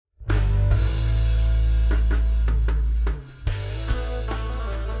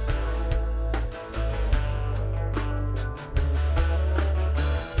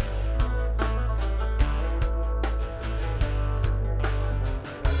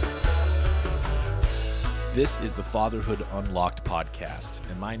This is the Fatherhood Unlocked podcast,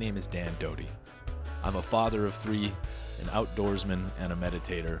 and my name is Dan Doty. I'm a father of three, an outdoorsman, and a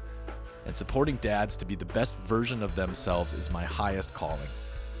meditator, and supporting dads to be the best version of themselves is my highest calling.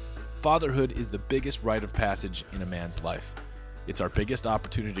 Fatherhood is the biggest rite of passage in a man's life. It's our biggest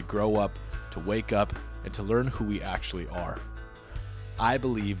opportunity to grow up, to wake up, and to learn who we actually are. I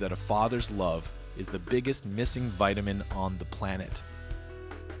believe that a father's love is the biggest missing vitamin on the planet.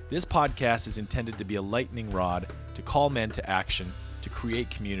 This podcast is intended to be a lightning rod to call men to action, to create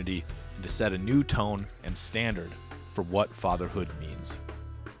community, and to set a new tone and standard for what fatherhood means.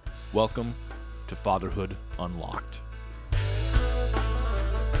 Welcome to Fatherhood Unlocked.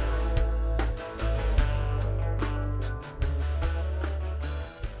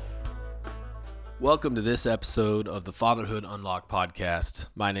 Welcome to this episode of the Fatherhood Unlocked podcast.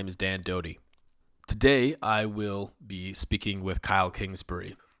 My name is Dan Doty. Today, I will be speaking with Kyle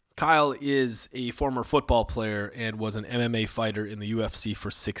Kingsbury. Kyle is a former football player and was an MMA fighter in the UFC for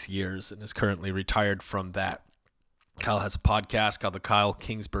 6 years and is currently retired from that. Kyle has a podcast called the Kyle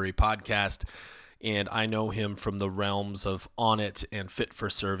Kingsbury Podcast, and I know him from the realms of On It and Fit for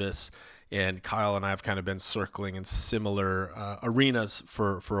Service. And Kyle and I have kind of been circling in similar arenas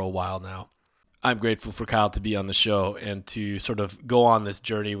for a while now. I'm grateful for Kyle to be on the show and to sort of go on this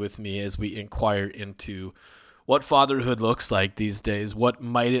journey with me as we inquire into what fatherhood looks like these days, what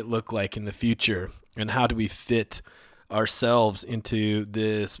might it look like in the future, and how do we fit ourselves into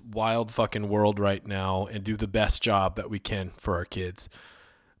this wild fucking world right now and do the best job that we can for our kids.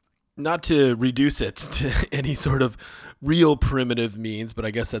 Not to reduce it to any sort of real primitive means, but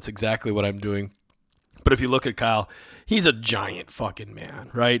I guess that's exactly what I'm doing. But if you look at Kyle, he's a giant fucking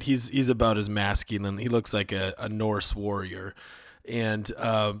man, right? He's about as masculine. He looks like a Norse warrior. And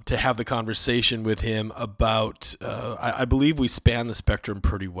to have the conversation with him about, I believe we span the spectrum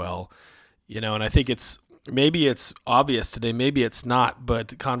pretty well, and I think maybe it's obvious today, maybe it's not,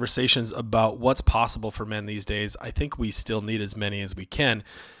 but conversations about what's possible for men these days, I think we still need as many as we can.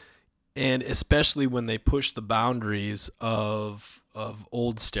 And especially when they push the boundaries of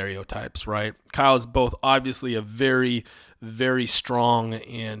old stereotypes, right? Kyle is both obviously a very, very strong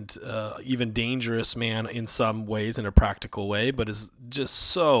and even dangerous man in some ways, in a practical way, but is just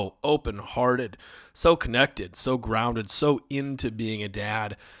so open-hearted, so connected, so grounded, so into being a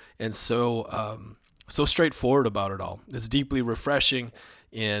dad, and so straightforward about it all. It's deeply refreshing,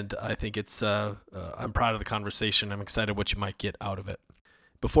 and I think I'm proud of the conversation. I'm excited what you might get out of it.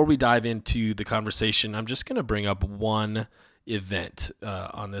 Before we dive into the conversation, I'm just going to bring up one event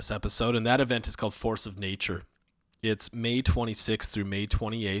on this episode, and that event is called Force of Nature. It's May 26th through May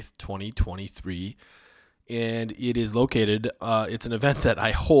 28th, 2023, and it is located, it's an event that I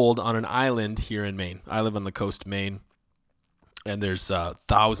hold on an island here in Maine. I live on the coast of Maine, and there's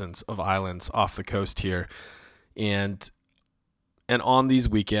thousands of islands off the coast here, and on these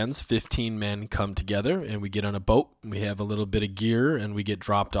weekends, 15 men come together and we get on a boat. We have a little bit of gear and we get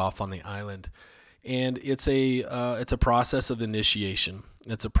dropped off on the island. And it's a process of initiation.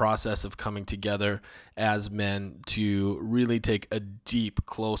 It's a process of coming together as men to really take a deep,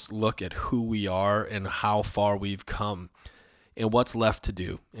 close look at who we are and how far we've come and what's left to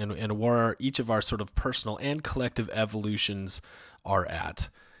do and where each of our sort of personal and collective evolutions are at.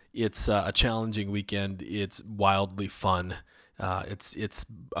 It's a challenging weekend. It's wildly fun. It's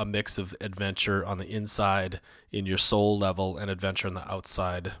a mix of adventure on the inside in your soul level and adventure on the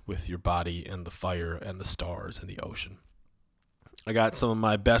outside with your body and the fire and the stars and the ocean. I got some of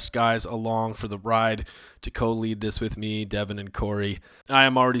my best guys along for the ride to co-lead this with me, Devin and Corey. I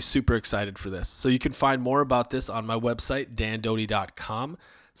am already super excited for this. So you can find more about this on my website,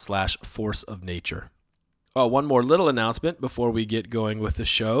 dandoty.com/forceofnature. Oh, one more little announcement before we get going with the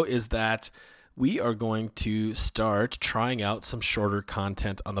show is that we are going to start trying out some shorter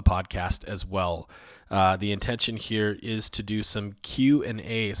content on the podcast as well. The intention here is to do some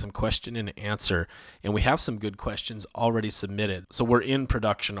Q&A, some question and answer, and we have some good questions already submitted. So we're in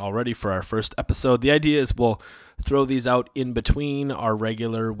production already for our first episode. The idea is we'll throw these out in between our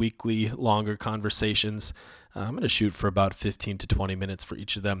regular weekly longer conversations. I'm going to shoot for about 15 to 20 minutes for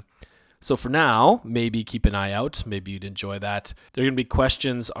each of them. So for now, maybe keep an eye out. Maybe you'd enjoy that. There are going to be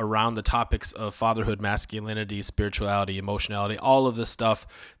questions around the topics of fatherhood, masculinity, spirituality, emotionality, all of the stuff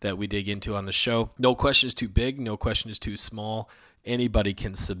that we dig into on the show. No question is too big. No question is too small. Anybody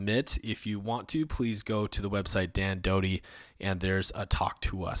can submit. If you want to, please go to the website Dan Doty, and there's a Talk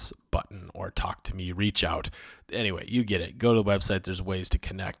to Us button or Talk to Me, reach out. Anyway, you get it. Go to the website. There's ways to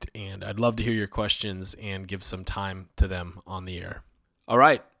connect, and I'd love to hear your questions and give some time to them on the air. All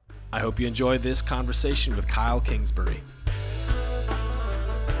right. I hope you enjoy this conversation with Kyle Kingsbury.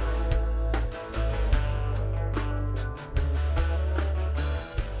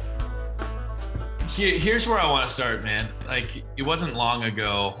 Here's where I want to start, man. Like, it wasn't long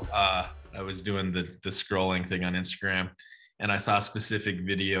ago, I was doing the scrolling thing on Instagram, and I saw a specific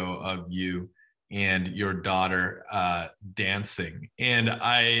video of you and your daughter dancing, and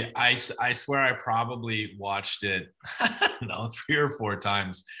I swear I probably watched it, I don't know, 3 or 4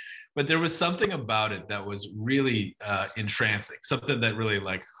 times, but there was something about it that was really entrancing, something that really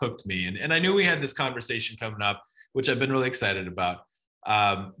like hooked me, and I knew we had this conversation coming up, which I've been really excited about.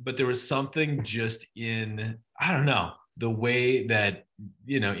 But there was something just in, I don't know, the way that,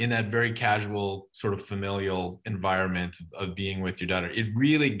 in that very casual sort of familial environment of being with your daughter, it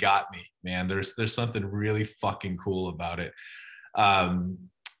really got me, man. There's something really fucking cool about it.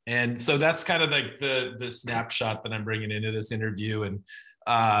 And so that's kind of like the snapshot that I'm bringing into this interview. And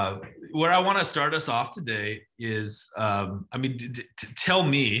where I want to start us off today is, tell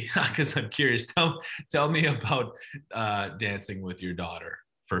me, because I'm curious, tell me about dancing with your daughter,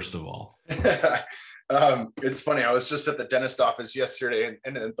 first of all. It's funny. I was just at the dentist office yesterday,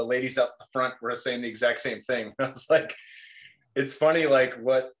 and the ladies out the front were saying the exact same thing. I was like, it's funny, like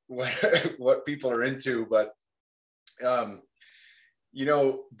what people are into, but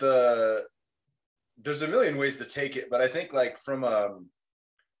there's a million ways to take it, but I think like from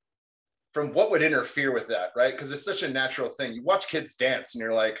what would interfere with that, right? Because it's such a natural thing. You watch kids dance, and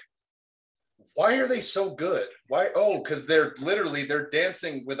you're like, why are they so good? Why? Oh, because they're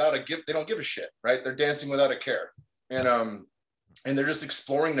dancing without a give. They don't give a shit, right? They're dancing without a care, and they're just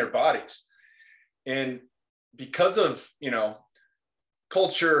exploring their bodies. And because of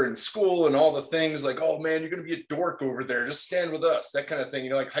culture and school and all the things, like, oh man, you're gonna be a dork over there, just stand with us, that kind of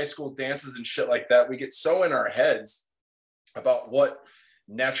thing. Like high school dances and shit like that. We get so in our heads about what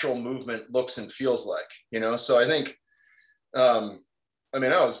natural movement looks and feels like, So I think, I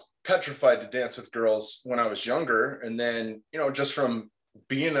was petrified to dance with girls when I was younger. And then, just from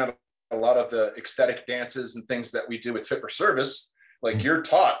being at a lot of the ecstatic dances and things that we do with Fit for Service, like you're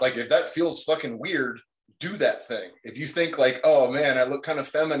taught, like, if that feels fucking weird, do that thing. If you think like, oh man, I look kind of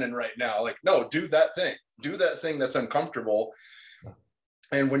feminine right now, like, no, do that thing that's uncomfortable.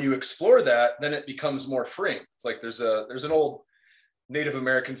 And when you explore that, then it becomes more freeing. It's like, there's an old Native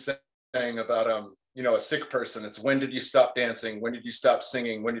American saying about, a sick person. It's, when did you stop dancing? When did you stop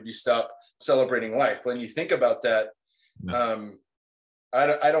singing? When did you stop celebrating life? When you think about that,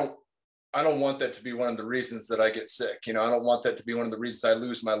 I don't want that to be one of the reasons that I get sick. I don't want that to be one of the reasons I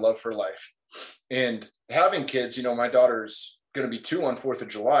lose my love for life. And having kids, my daughter's going to be 2 on 4th of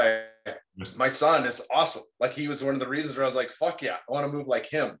July. My son is awesome. Like, he was one of the reasons where I was like, fuck yeah, I want to move like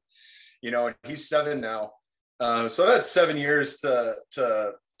him. And he's 7 now. So that's 7 years to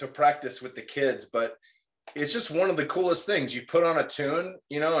practice with the kids, but it's just one of the coolest things. You put on a tune,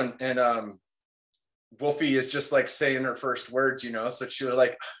 and Wolfie is just like saying her first words, so she was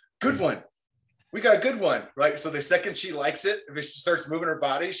like, good one. We got a good one, right? So the second she likes it, if she starts moving her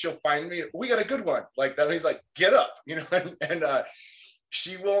body, she'll find me. We got a good one. Like that means like, get up, and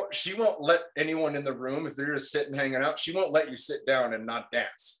she won't let anyone in the room, if they're just sitting hanging out, she won't let you sit down and not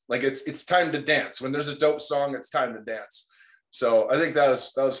dance. Like it's time to dance. When there's a dope song, it's time to dance. So I think that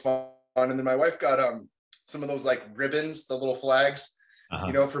was fun. And then my wife got some of those like ribbons, the little flags,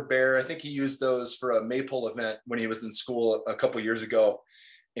 for Bear. I think he used those for a Maypole event when he was in school a couple years ago.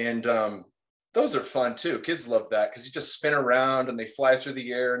 And those are fun too. Kids love that because you just spin around and they fly through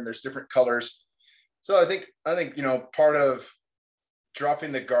the air and there's different colors. So I think part of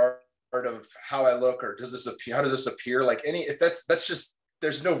dropping the guard of how I look, or how does this appear, like if that's just,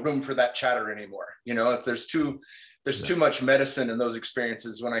 there's no room for that chatter anymore. If there's too much medicine in those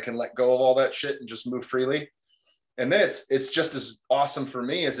experiences, when I can let go of all that shit and just move freely. And then it's just as awesome for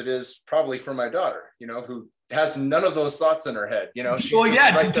me as it is probably for my daughter, who has none of those thoughts in her head. She's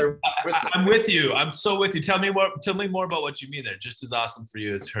right there with me. I'm with you. I'm so with you. Tell me more about what you mean there. Just as awesome for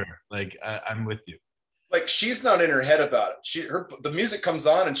you as her. Like, I'm with you. Like, she's not in her head about it. The music comes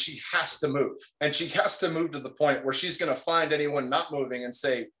on and she has to move, and she has to move to the point where she's going to find anyone not moving and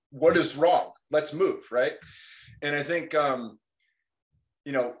say, what is wrong? Let's move. Right. And I think,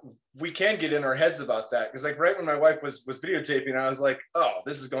 we can get in our heads about that. Because like right when my wife was videotaping, I was like, oh,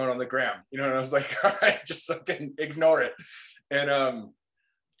 this is going on the gram, and I was like, all right, just fucking ignore it. And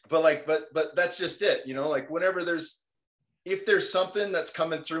but that's just it, like whenever if there's something that's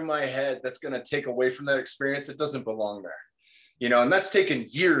coming through my head that's going to take away from that experience, it doesn't belong there, and that's taken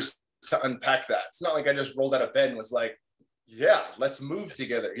years to unpack that. It's not like I just rolled out of bed and was like, yeah, let's move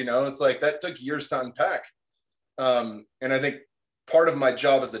together. It's like that took years to unpack. And I think part of my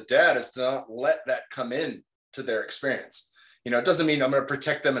job as a dad is to not let that come in to their experience. It doesn't mean I'm going to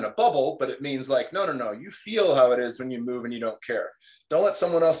protect them in a bubble, but it means like, no, you feel how it is when you move and you don't care. Don't let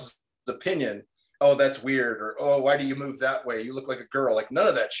someone else's opinion oh, that's weird, or oh, why do you move that way? You look like a girl. Like none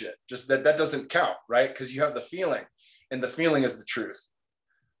of that shit. Just that doesn't count, right? Because you have the feeling, and the feeling is the truth.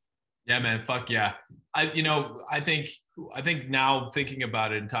 Yeah, man. Fuck yeah. I think now thinking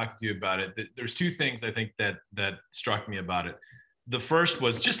about it and talking to you about it, there's two things I think that struck me about it. The first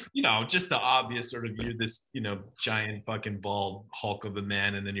was just the obvious sort of, you're this, giant fucking bald hulk of a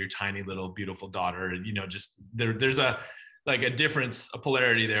man, and then your tiny little beautiful daughter, and just there's a like a difference, a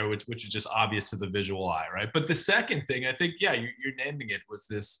polarity there, which is just obvious to the visual eye, right? But the second thing, I think, yeah, you're naming it, was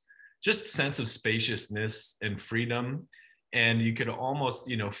this just sense of spaciousness and freedom, and you could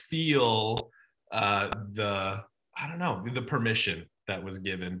almost feel the, I don't know, the permission that was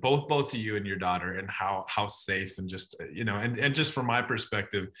given both to you and your daughter, and how safe, and just and just from my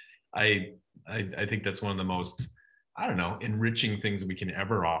perspective, I think that's one of the most, I don't know, enriching things we can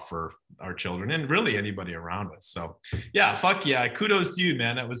ever offer our children, and really anybody around us. So yeah, fuck yeah, kudos to you,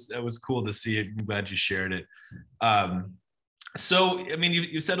 man. That was cool to see it. I'm glad you shared it. So, I mean,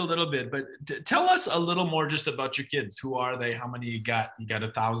 you said a little bit, but tell us a little more just about your kids. Who are they? How many you got? You got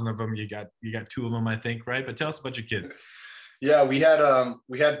 1,000 of them. You got two of them, I think, right? But tell us about your kids. Yeah, we had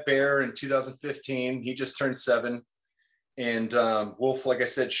Bear in 2015. He just turned 7, and Wolf, like I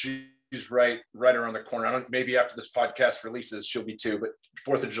said, she's right around the corner. Maybe after this podcast releases, she'll be 2. But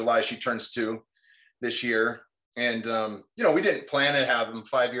 4th of July, she turns 2 this year. And we didn't plan to have them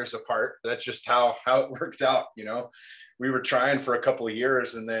 5 years apart. That's just how it worked out. We were trying for a couple of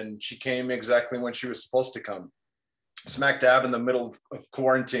years, and then she came exactly when she was supposed to come, smack dab in the middle of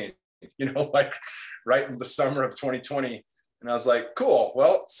quarantine. Like right in the summer of 2020. And I was like, cool.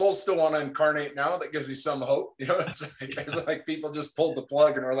 Well, souls still want to incarnate now. That gives me some hope. It's like people just pulled the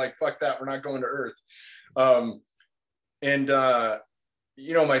plug and were like, fuck that, we're not going to Earth. My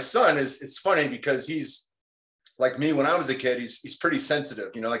son it's funny because he's like me when I was a kid. He's pretty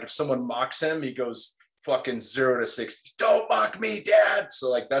sensitive. Like if someone mocks him, he goes fucking 0 to 60. Don't mock me, Dad.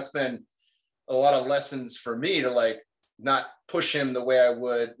 So like that's been a lot of lessons for me to like not push him the way I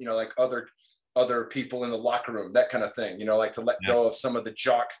would, like other people in the locker room, that kind of thing, like to let go of some of the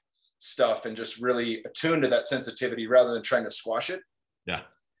jock stuff and just really attune to that sensitivity rather than trying to squash it. Yeah.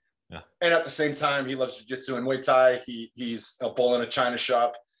 And at the same time, he loves jiu-jitsu and Muay Thai. He's a bull in a china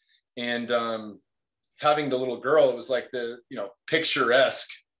shop. And having the little girl, it was like the, picturesque,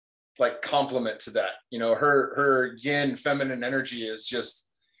 like compliment to that. Her yin feminine energy is just,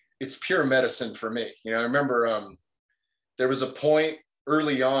 it's pure medicine for me. I remember there was a point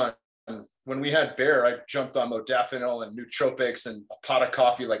early on when we had Bear, I jumped on modafinil and nootropics and a pot of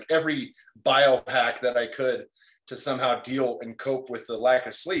coffee, like every biohack that I could to somehow deal and cope with the lack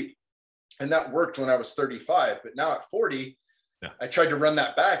of sleep. And that worked when I was 35. But now at 40, I tried to run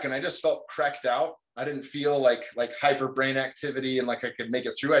that back and I just felt cracked out. I didn't feel like hyper brain activity and like I could make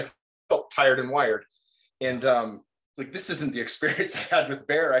it through. I felt tired and wired. And like, this isn't the experience I had with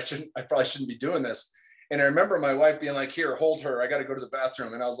Bear. I probably shouldn't be doing this. And I remember my wife being like, here, hold her. I got to go to the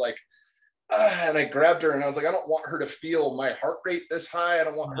bathroom. And I was like, and I grabbed her and I was like, I don't want her to feel my heart rate this high. I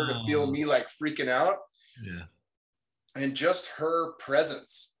don't want her to feel me like freaking out. Yeah. And just her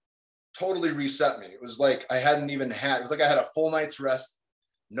presence totally reset me. It was like I hadn't even had, it was like I had a full night's rest,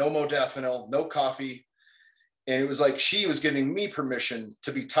 no modafinil, no coffee. And it was like she was giving me permission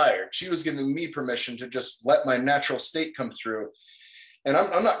to be tired. She was giving me permission to just let my natural state come through. And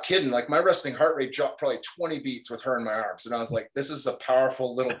I'm not kidding. Like my resting heart rate dropped probably 20 beats with her in my arms. And I was like, this is a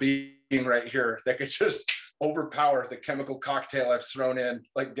powerful little being right here that could just overpower the chemical cocktail I've thrown in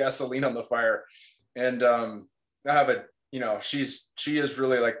like gasoline on the fire. And I have a, she is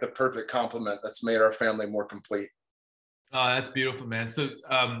really like the perfect complement that's made our family more complete. Oh, that's beautiful, man. So,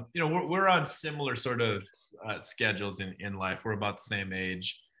 we're on similar sort of schedules in life. We're about the same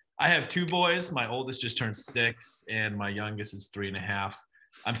age. I have 2 boys. My oldest just turned 6 and my youngest is 3.5.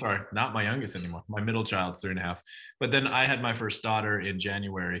 I'm sorry, not my youngest anymore. My middle child's 3.5. But then I had my first daughter in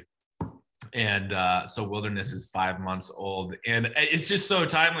January. And so Wilderness is 5 months old. And it's just so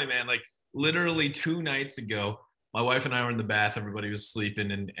timely, man. Like literally 2 nights ago, my wife and I were in the bath. Everybody was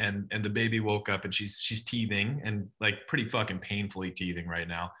sleeping and the baby woke up and she's teething and like pretty fucking painfully teething right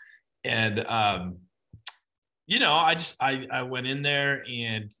now. And I went in there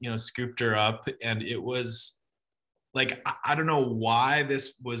and, scooped her up, and it was like, I don't know why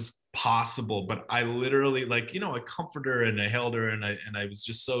this was possible, but I literally I comforted her and I held her and I was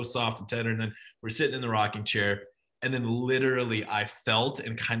just so soft and tender. And then we're sitting in the rocking chair, and then literally I felt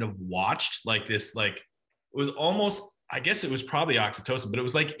and kind of watched like this, like it was almost, I guess it was probably oxytocin, but it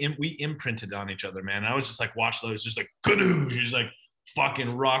was like we imprinted on each other, man. I was just like, watch those, just like, she's like,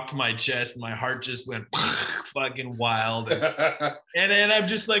 fucking rocked my chest. My heart just went fucking wild. And I'm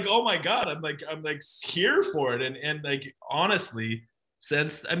just like, oh my God, I'm like here for it. And like, honestly,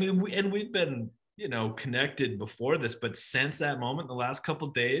 since, I mean, we've been, you know, connected before this, but since that moment, the last couple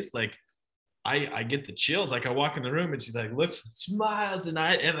of days, like I get the chills. Like I walk in the room and she like looks and smiles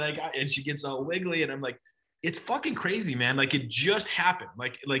and she gets all wiggly and I'm like, it's fucking crazy, man. Like it just happened.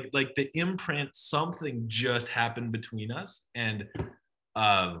 Like the imprint, something just happened between us. And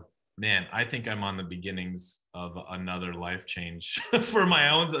man, I think I'm on the beginnings of another life change for my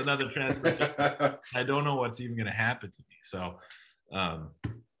own, another transformation. I don't know what's even gonna happen to me. So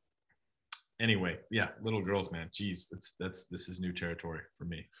anyway, yeah, little girls, man. Geez, this is new territory for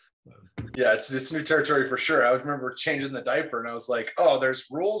me. Yeah, it's new territory for sure. I remember changing the diaper and I was like, oh, there's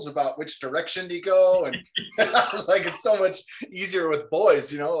rules about which direction to go. And I was like, it's so much easier with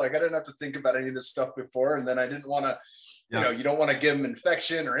boys, you know, like I didn't have to think about any of this stuff before. And then I didn't want to, you know, you don't want to give them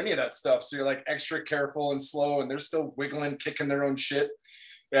infection or any of that stuff. So you're like extra careful and slow and they're still wiggling, kicking their own shit.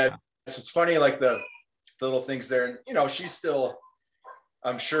 Yeah, it's funny, like the little things there. And, you know, she's still,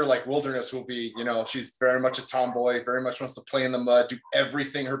 I'm sure like Wilderness will be, you know, she's very much a tomboy, very much wants to play in the mud, do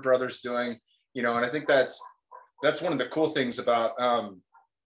everything her brother's doing, you know, and I think that's one of the cool things about,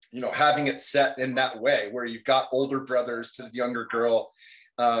 you know, having it set in that way where you've got older brothers to the younger girl,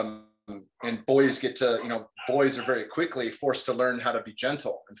 and boys get to, you know, boys are very quickly forced to learn how to be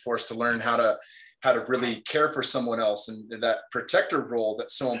gentle and forced to learn how to really care for someone else. And that protector role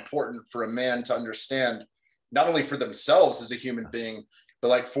that's so important for a man to understand, not only for themselves as a human being, but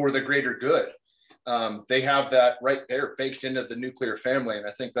like for the greater good. They have that right there baked into the nuclear family. And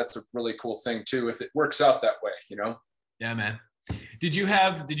I think that's a really cool thing too, if it works out that way, you know? Yeah, man. Did you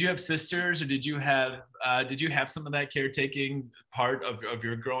have sisters or did you have some of that caretaking part of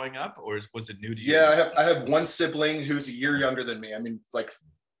your growing up, or was it new to you? Yeah, I have one sibling who's a year younger than me. I mean, like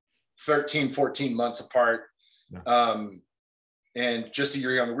 13, 14 months apart. Yeah. And just a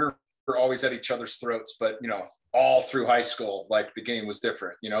year younger. We were always at each other's throats, but you know, all through high school, like the game was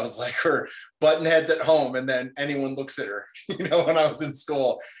different. You know, it's like her button heads at home and then anyone looks at her, you know, when I was in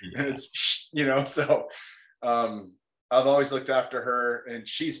school. Yeah. And it's, you know, so I've always looked after her and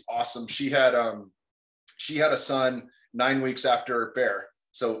she's awesome. She had a son 9 weeks after Bear.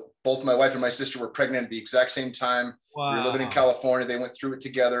 So both my wife and my sister were pregnant at the exact same time. Wow. We were living in California. They went through it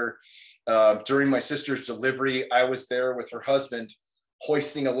together. During my sister's delivery, I was there with her husband,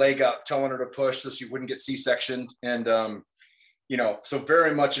 hoisting a leg up, telling her to push so she wouldn't get C-sectioned. And, you know, so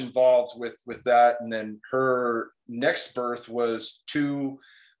very much involved with that. And then her next birth was 2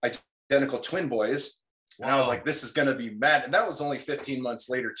 identical twin boys. Wow. And I was like, this is going to be mad. And that was only 15 months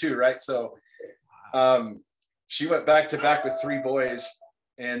later too, right? So she went back to back with 3 boys.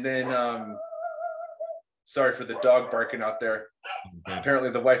 And then, sorry for the dog barking out there. Okay. Apparently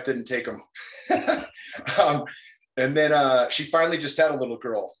the wife didn't take them. And then she finally just had a little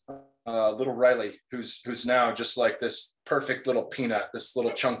girl, little Riley, who's now just like this perfect little peanut, this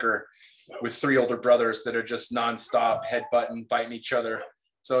little chunker with 3 older brothers that are just nonstop headbutting, biting each other.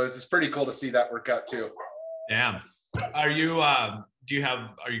 So it's pretty cool to see that work out too. Damn. Are you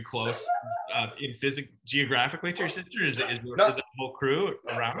close geographically to your sister? Is the whole crew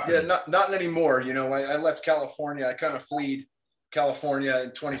around? Yeah, not anymore. You know, I left California. I kind of fled California in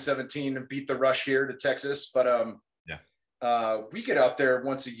 2017 and beat the rush here to Texas. But we get out there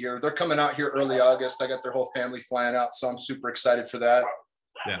once a year. They're coming out here early August. I got their whole family flying out, so I'm super excited for that.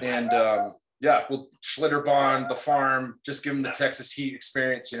 Yeah. And we'll Schlitterbahn, the farm, just give them the Texas heat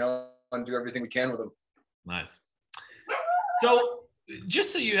experience, you know, and do everything we can with them. Nice. So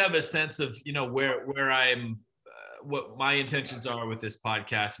just so you have a sense of, you know, where I'm, what my intentions are with this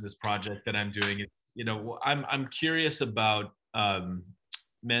podcast and this project that I'm doing, you know, I'm curious about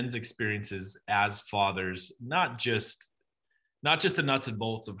men's experiences as fathers, not just the nuts and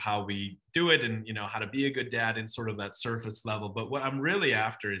bolts of how we do it and, you know, how to be a good dad in sort of that surface level. But what I'm really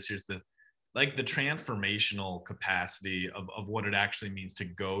after is just the transformational capacity of what it actually means to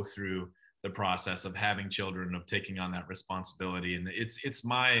go through the process of having children, of taking on that responsibility. And it's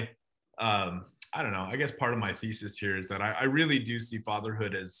my, I don't know, I guess part of my thesis here is that I really do see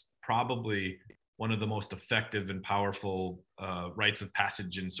fatherhood as probably one of the most effective and powerful rites of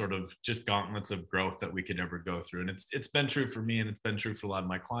passage and sort of just gauntlets of growth that we could ever go through. And it's been true for me, and it's been true for a lot of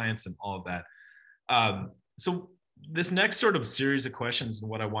my clients and all of that. So this next sort of series of questions and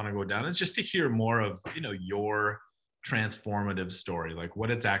what I want to go down is just to hear more of, you know, your transformative story, like what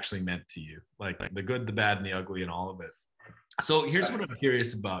it's actually meant to you, like the good, the bad, and the ugly, and all of it. So here's what I'm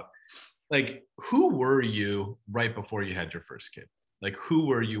curious about. Like, who were you right before you had your first kid? Like, who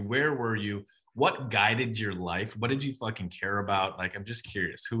were you? Where were you? What guided your life? What did you fucking care about? Like, I'm just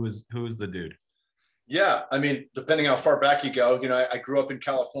curious. Who was the dude? Yeah, I mean, depending how far back you go, I grew up in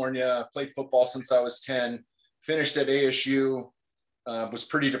California, played football since I was 10, finished at ASU, was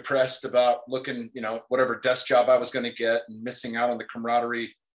pretty depressed about looking, whatever desk job I was going to get and missing out on the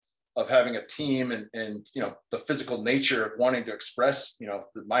camaraderie of having a team and the physical nature of wanting to express,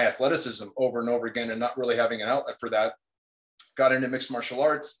 my athleticism over and over again and not really having an outlet for that. Got into mixed martial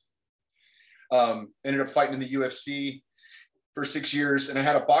arts, ended up fighting in the UFC for 6 years. And I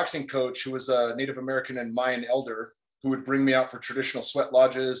had a boxing coach who was a Native American and Mayan elder who would bring me out for traditional sweat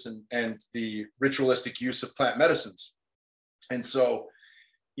lodges and the ritualistic use of plant medicines. And so,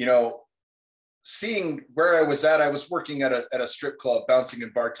 seeing where I was at, I was working at a strip club, bouncing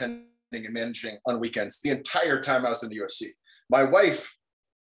and bartending and managing on weekends the entire time I was in the UFC. My wife,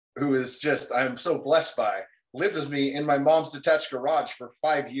 who is just, I'm so blessed by, lived with me in my mom's detached garage for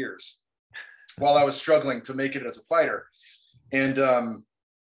 5 years while I was struggling to make it as a fighter. And,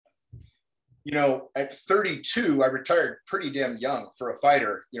 at 32, I retired pretty damn young for a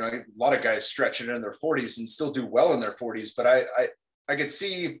fighter. A lot of guys stretch it in their 40s and still do well in their 40s. But I could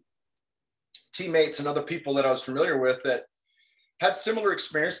see teammates and other people that I was familiar with that had similar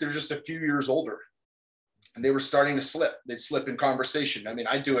experience. They were just a few years older and they were starting to slip. They'd slip in conversation. I mean,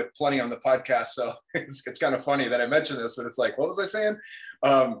 I do it plenty on the podcast. So it's kind of funny that I mentioned this, but it's like, what was I saying?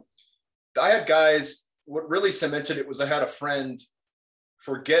 I had guys, what really cemented it was I had a friend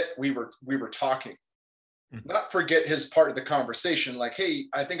forget we were talking, not forget his part of the conversation. Like, hey,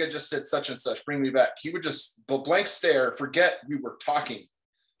 I think I just said such and such, bring me back. He would just blank stare, forget we were talking.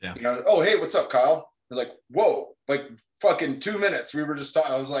 Yeah. Oh, hey, what's up, Kyle? They're like, whoa, like fucking 2 minutes. We were just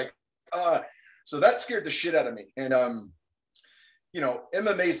talking. I was like, so that scared the shit out of me. And,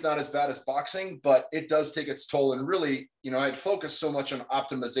 MMA is not as bad as boxing, but it does take its toll. And really, I'd focused so much on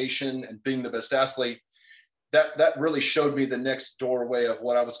optimization and being the best athlete that really showed me the next doorway of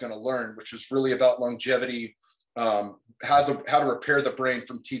what I was going to learn, which was really about longevity, how to repair the brain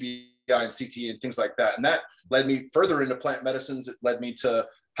from TBI and CTE and things like that. And that led me further into plant medicines. It led me to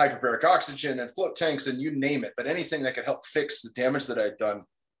hyperbaric oxygen and float tanks and you name it, but anything that could help fix the damage that I had done.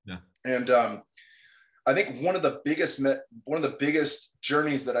 Yeah. And I think one of the biggest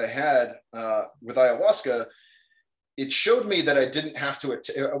journeys that I had with ayahuasca, it showed me that I didn't have to, it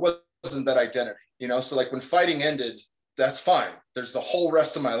wasn't that identity, So like when fighting ended, that's fine. There's the whole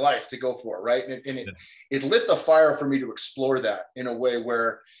rest of my life to go for, right? And it lit the fire for me to explore that in a way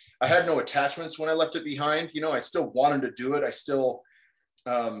where I had no attachments when I left it behind. I still wanted to do it. I still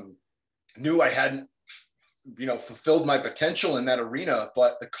knew I hadn't, fulfilled my potential in that arena,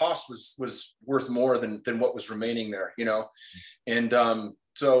 but the cost was worth more than what was remaining there, And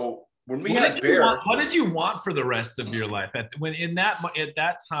so when we had Bear, what did you want for the rest of your life? At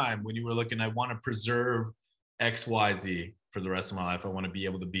that time when you were looking, I want to preserve X, Y, Z for the rest of my life. I want to be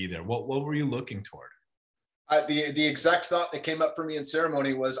able to be there. What were you looking toward? The exact thought that came up for me in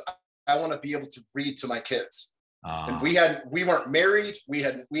ceremony was I want to be able to read to my kids. And we weren't married. We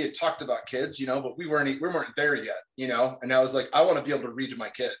had talked about kids, but we weren't there yet, and I was like, I want to be able to read to my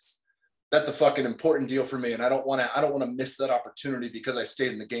kids. That's a fucking important deal for me. And I don't want to miss that opportunity because I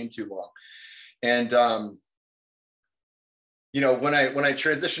stayed in the game too long. And, when I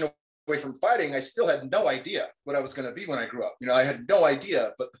transitioned away from fighting, I still had no idea what I was going to be when I grew up. I had no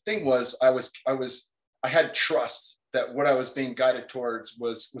idea, but the thing was, I had trust that what I was being guided towards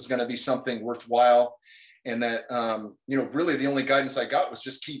was going to be something worthwhile. And that, really the only guidance I got was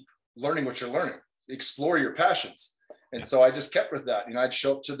just keep learning what you're learning, explore your passions. And so I just kept with that. I'd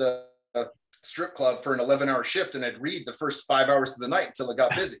show up to the strip club for an 11-hour shift and I'd read the first 5 hours of the night until it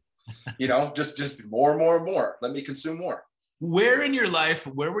got busy, just more and more and more. Let me consume more. Where in your life,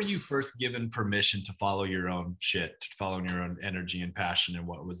 where were you first given permission to follow your own shit, to follow your own energy and passion? And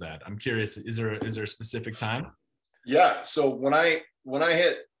what was that? I'm curious, is there a specific time? Yeah. So when I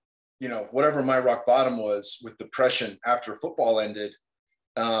hit, whatever my rock bottom was with depression after football ended,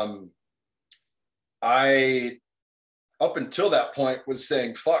 I, up until that point, was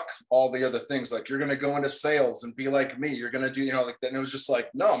saying, fuck all the other things. Like, you're going to go into sales and be like me. You're going to do, like that. And it was just like,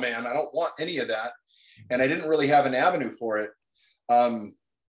 no, man, I don't want any of that. And I didn't really have an avenue for it. And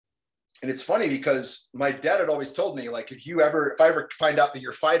it's funny because my dad had always told me, like, if I ever find out that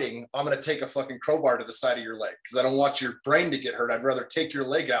you're fighting, I'm going to take a fucking crowbar to the side of your leg because I don't want your brain to get hurt. I'd rather take your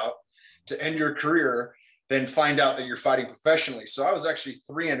leg out to end your career than find out that you're fighting professionally. So I was actually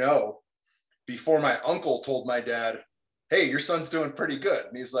 3-0 before my uncle told my dad, hey, your son's doing pretty good.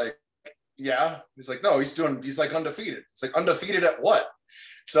 And he's like, yeah. He's like, no, he's like undefeated. It's like, undefeated at what?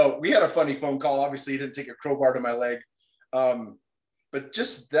 So we had a funny phone call. Obviously he didn't take a crowbar to my leg. But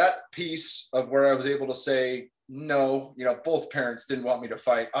just that piece of where I was able to say, no, both parents didn't want me to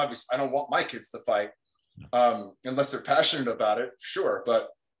fight. Obviously I don't want my kids to fight. unless they're passionate about it, sure. But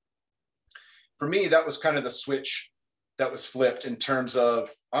for me, that was kind of the switch that was flipped in terms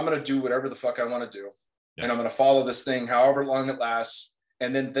of I'm going to do whatever the fuck I want to do. Yeah. And I'm going to follow this thing however long it lasts.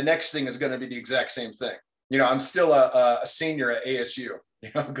 And then the next thing is going to be the exact same thing. You know, I'm still a senior at ASU, you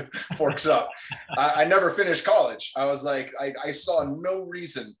know, forks up. I never finished college. I was like, I saw no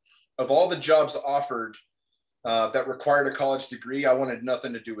reason of all the jobs offered that required a college degree. I wanted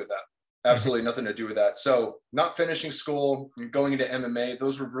nothing to do with that. Absolutely nothing to do with that. So not finishing school and going into MMA,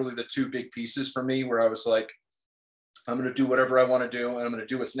 those were really the two big pieces for me where I was like, I'm going to do whatever I want to do, and I'm going to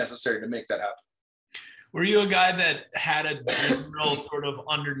do what's necessary to make that happen. Were you a guy that had a general sort of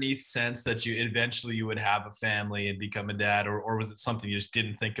underneath sense that you would have a family and become a dad, or was it something you just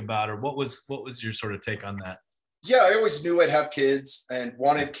didn't think about, or what was your sort of take on that? Yeah, I always knew I'd have kids and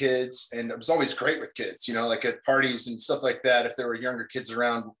wanted kids, and it was always great with kids, you know, like at parties and stuff like that. If there were younger kids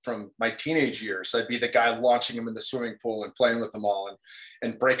around from my teenage years, I'd be the guy launching them in the swimming pool and playing with them all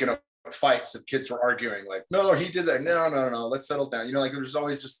and breaking up fights if kids were arguing, like, no, he did that. No, let's settle down. You know, like there's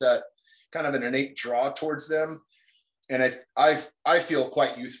always just that kind of an innate draw towards them. And I feel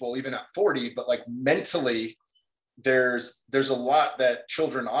quite youthful even at 40, but like mentally, there's a lot that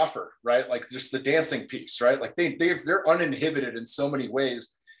children offer, right? Like just the dancing piece, right? Like they're uninhibited in so many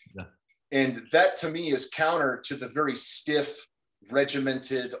ways. Yeah. And that to me is counter to the very stiff,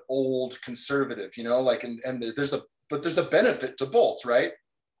 regimented, old conservative, you know, like, and there's a benefit to both, right?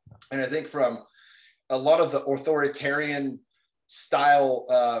 And I think from a lot of the authoritarian style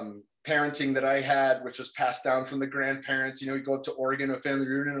parenting that I had, which was passed down from the grandparents, you know, you go up to Oregon, a family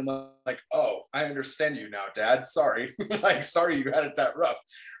reunion, and I'm like, oh, I understand you now, Dad. Sorry. Like, sorry you had it that rough.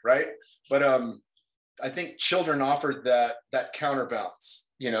 Right. But I think children offered that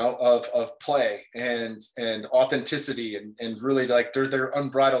counterbalance, you know, of play and authenticity and really like their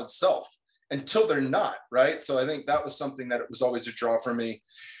unbridled self until they're not. Right. So I think that was something that it was always a draw for me.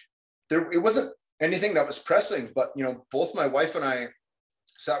 It wasn't anything that was pressing, but, you know, both my wife and I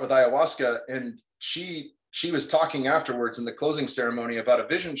sat with ayahuasca, and she was talking afterwards in the closing ceremony about a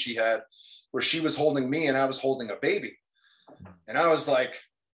vision she had where she was holding me and I was holding a baby. And I was like,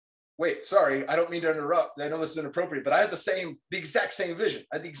 wait, sorry, I don't mean to interrupt. I know this is inappropriate, but I had the exact same vision.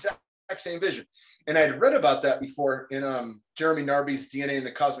 I had the exact same vision. And I had read about that before in Jeremy Narby's DNA and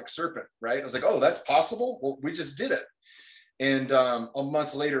the Cosmic Serpent, right? I was like, oh, that's possible? Well, we just did it. And a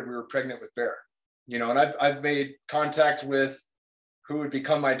month later, we were pregnant with Bear, you know, and I've made contact with who would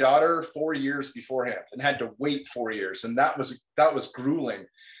become my daughter 4 years beforehand and had to wait 4 years. And that was grueling.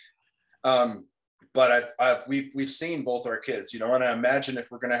 But we've seen both our kids, you know, and I imagine if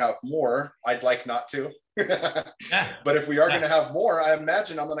we're going to have more, I'd like not to, but if we are going to have more, I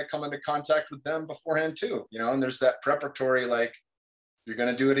imagine I'm going to come into contact with them beforehand too, you know, and there's that preparatory, like, you're going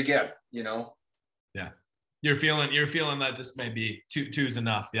to do it again, you know? Yeah. You're feeling that this may be two's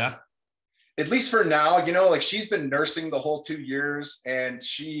enough. Yeah. At least for now, you know, like she's been nursing the whole 2 years, and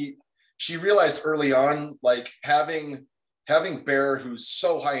she realized early on, like having Bear, who's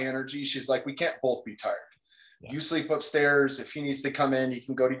so high energy, she's like, we can't both be tired. Yeah. You sleep upstairs. If he needs to come in, you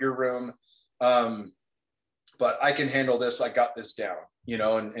can go to your room. But I can handle this. I got this down, you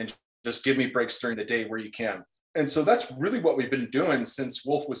know, and just give me breaks during the day where you can. And so that's really what we've been doing since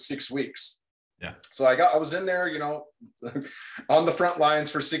Wolf was 6 weeks. Yeah. So I was in there, you know, on the front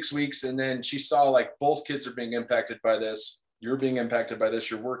lines for 6 weeks. And then she saw like both kids are being impacted by this. You're being impacted by this.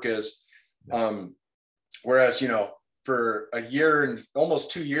 Your work is. Yeah. Whereas, you know, for a year and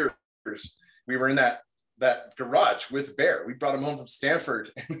almost 2 years, we were in that garage with Bear. We brought him home from Stanford.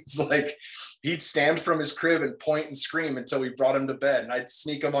 And it's like he'd stand from his crib and point and scream until we brought him to bed. And I'd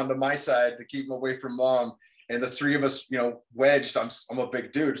sneak him onto my side to keep him away from Mom. And the three of us, you know, wedged. I'm a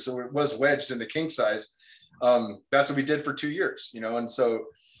big dude, so it was wedged into king size. That's what we did for 2 years, you know. And so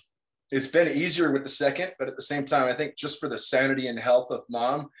it's been easier with the second, but at the same time, I think just for the sanity and health of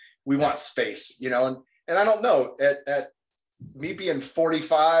Mom, we want space, you know. And I don't know, at me being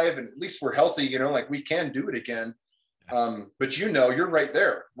 45, and at least we're healthy, you know, like we can do it again. But you know, you're right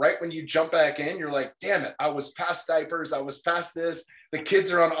there. Right when you jump back in, you're like, damn it, I was past diapers. I was past this. The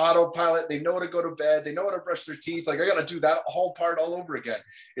kids are on autopilot. They know how to go to bed. They know how to brush their teeth. Like I got to do that whole part all over again.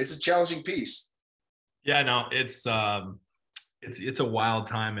 It's a challenging piece. Yeah, no, it's a wild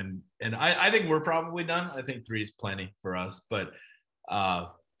time. And I think we're probably done. I think 3 is plenty for us, but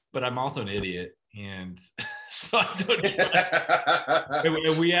I'm also an idiot. And so I don't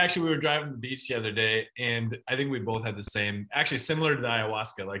we were driving to the beach the other day, and I think we both had the same, actually similar to the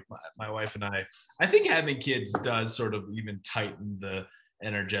ayahuasca, like my wife and I think having kids does sort of even tighten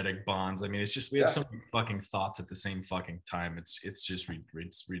energetic bonds. I mean, it's just, we have so many fucking thoughts at the same fucking time. It's just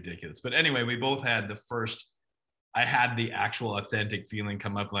it's ridiculous. But anyway, we both had I had the actual authentic feeling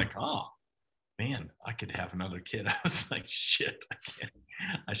come up like, oh man, I could have another kid. I was like, shit,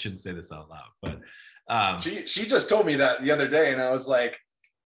 I shouldn't say this out loud, but she just told me that the other day, and I was like,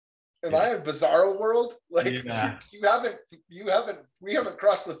 am I in bizarro world? Like we haven't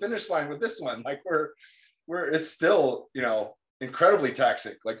crossed the finish line with this one. Like it's still, incredibly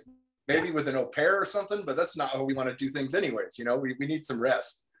taxing. Like maybe with an au pair or something, but that's not how we want to do things anyways. We need some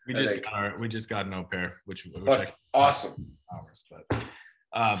rest. We just got an au pair, which awesome. Hours, but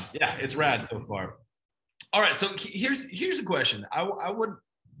yeah, it's rad so far. All right, so here's a question.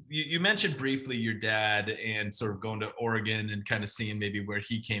 You mentioned briefly your dad and sort of going to Oregon and kind of seeing maybe where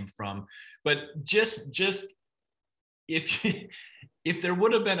he came from, but just if there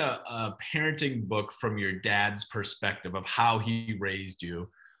would have been a parenting book from your dad's perspective of how he raised you,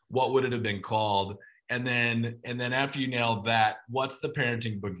 what would it have been called? And then after you nailed that, what's the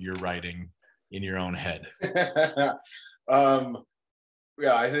parenting book you're writing in your own head?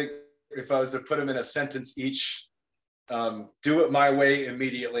 Yeah, I think if I was to put them in a sentence each, do it my way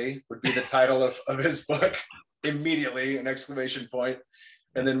immediately would be the title of his book. Immediately, an exclamation point.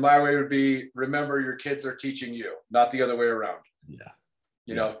 And then my way would be, remember your kids are teaching you, not the other way around. Yeah.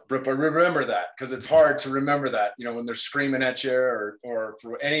 But remember that, because it's hard to remember that, when they're screaming at you or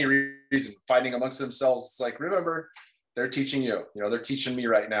for any reason fighting amongst themselves. It's like, remember, they're teaching you, they're teaching me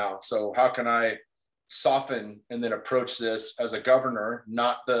right now. So how can I soften and then approach this as a governor,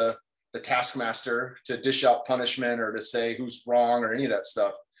 not the taskmaster to dish out punishment or to say who's wrong or any of that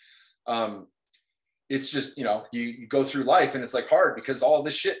stuff. It's just, you go through life and it's like hard because all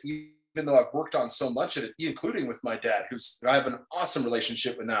this shit, even though I've worked on so much of it, including with my dad, I have an awesome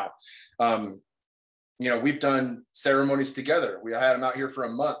relationship with now. We've done ceremonies together. I had him out here for a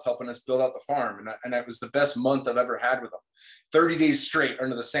month helping us build out the farm. And it was the best month I've ever had with him. 30 days straight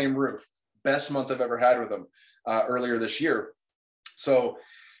under the same roof. Best month I've ever had with him earlier this year. So,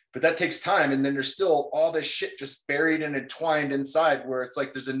 but that takes time. And then there's still all this shit just buried and entwined inside where it's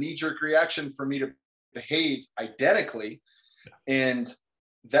like, there's a knee-jerk reaction for me to behave identically. And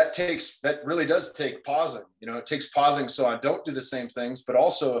that really does take pausing. It takes pausing so I don't do the same things, but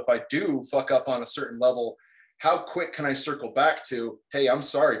also if I do fuck up on a certain level, how quick can I circle back to, hey, I'm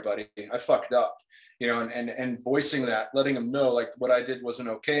sorry, buddy, I fucked up, and voicing that, letting them know like what I did wasn't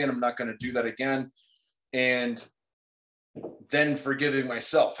okay and I'm not going to do that again. And then forgiving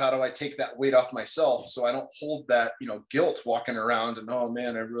myself. How do I take that weight off myself so I don't hold that, guilt walking around and, oh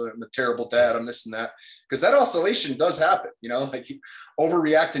man, I'm a terrible dad, I'm this and that. Because that oscillation does happen, like you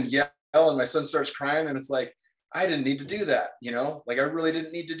overreact and yell and my son starts crying and it's like, I didn't need to do that, like I really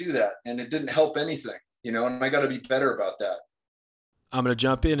didn't need to do that. And it didn't help anything, and I got to be better about that. I'm going to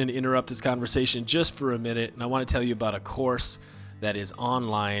jump in and interrupt this conversation just for a minute. And I want to tell you about a course that is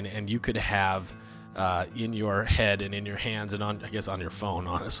online and you could have in your head and in your hands and on your phone,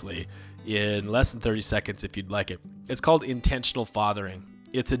 honestly, in less than 30 seconds if you'd like it. It's called Intentional Fathering.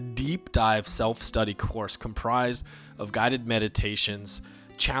 It's a deep dive self-study course comprised of guided meditations,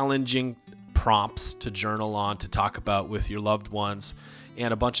 challenging prompts to journal on, to talk about with your loved ones,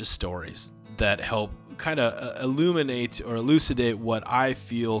 and a bunch of stories that help kind of illuminate or elucidate what I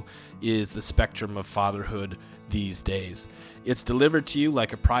feel is the spectrum of fatherhood these days. It's delivered to you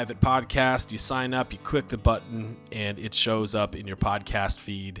like a private podcast. You sign up, you click the button, and it shows up in your podcast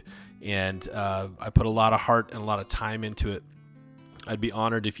feed. And I put a lot of heart and a lot of time into it. I'd be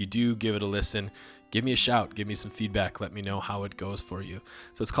honored if you do give it a listen. Give me a shout. Give me some feedback. Let me know how it goes for you.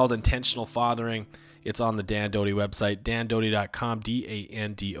 So it's called Intentional Fathering. It's on the Dan Doty website, dandoty.com,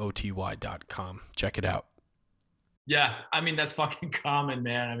 dandoty.com. Check it out. Yeah, I mean, that's fucking common,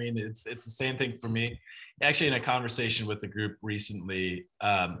 man. I mean, it's the same thing for me. Actually, in a conversation with the group recently,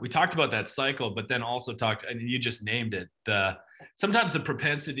 we talked about that cycle, but then also talked, and you just named it, sometimes the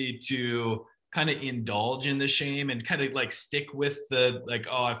propensity to kind of indulge in the shame and kind of like stick with the, like,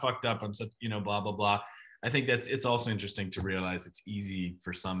 oh, I fucked up, I'm such, blah, blah, blah. I think it's also interesting to realize it's easy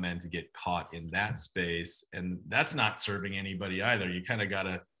for some men to get caught in that space, and that's not serving anybody either. You just kind of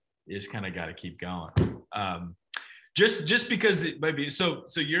got to keep going. Just because it might be so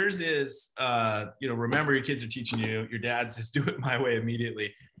yours is remember your kids are teaching you, your dad's is do it my way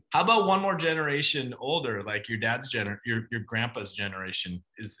immediately. How about one more generation older, like your dad's your grandpa's generation?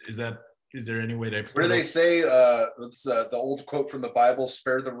 Is there any way to what do they say, it's the old quote from the Bible,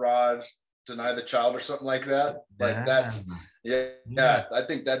 spare the rod, deny the child, or something like that? Like that's I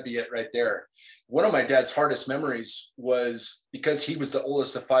think that'd be it right there. One of my dad's hardest memories was because he was the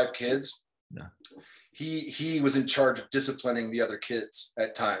oldest of 5 kids. he was in charge of disciplining the other kids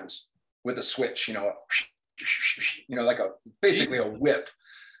at times with a switch, like basically a whip.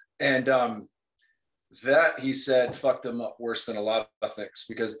 And that, he said, fucked him up worse than a lot of things,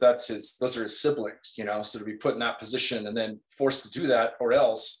 because those are his siblings, so to be put in that position and then forced to do that, or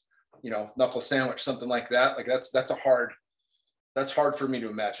else, knuckle sandwich, something like that. Like that's hard for me to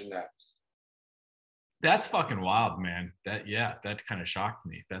imagine that. That's fucking wild, man. That kind of shocked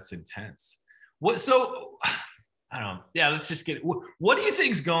me. That's intense. So I don't know. Yeah, let's just get, what do you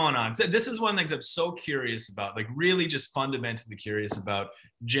think's going on? So this is one of the things I'm so curious about, like really just fundamentally curious about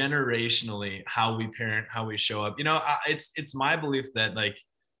generationally, how we parent, how we show up. It's my belief that like,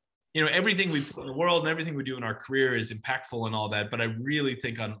 everything we put in the world and everything we do in our career is impactful and all that. But I really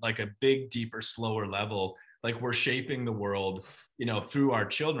think on like a big, deeper, slower level, like we're shaping the world, through our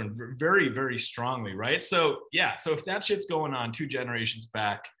children very, very strongly. Right. So yeah. So if that shit's going on 2 generations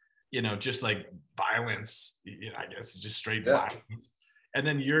back, just like violence, I guess just straight violence. And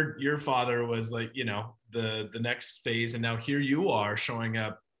then your father was like, the next phase. And now here you are showing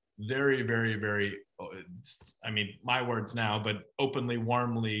up very, very, very, I mean, my words now, but openly,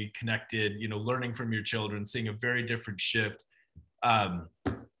 warmly connected, learning from your children, seeing a very different shift. How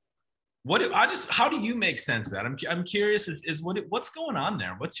do you make sense of that? I'm curious what's going on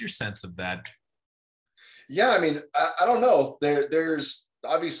there? What's your sense of that? Yeah. I mean, I don't know. There's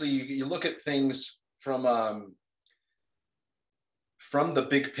obviously you look at things from the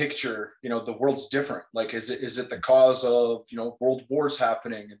big picture, the world's different. Like, is it the cause of, world wars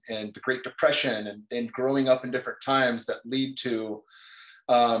happening and the Great Depression and growing up in different times that lead to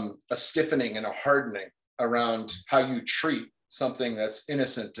a stiffening and a hardening around how you treat something that's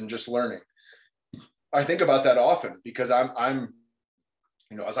innocent and just learning? I think about that often, because I'm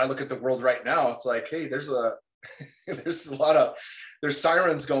as I look at the world right now, it's like, hey, there's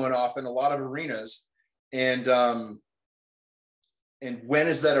sirens going off in a lot of arenas. And when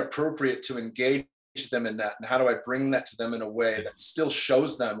is that appropriate to engage them in that? And how do I bring that to them in a way that still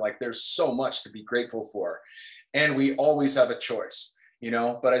shows them like there's so much to be grateful for? And we always have a choice,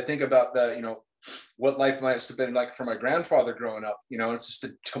 but I think about what life might have been like for my grandfather growing up. It's just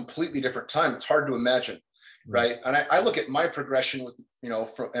a completely different time. It's hard to imagine. Right. And I look at my progression with,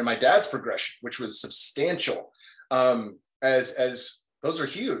 and my dad's progression, which was substantial, as those are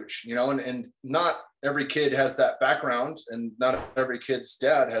huge, and not every kid has that background, and not every kid's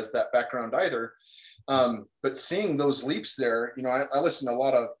dad has that background either. But seeing those leaps there, I listen to a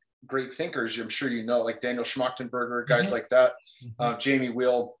lot of great thinkers, I'm sure like Daniel Schmachtenberger, guys like that, Jamie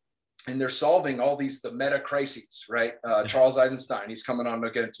Wheel, and they're solving all the meta crises, right? Charles Eisenstein, he's coming on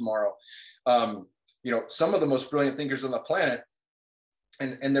again tomorrow. Some of the most brilliant thinkers on the planet,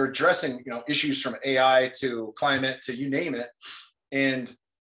 and they're addressing, issues from AI to climate to you name it. And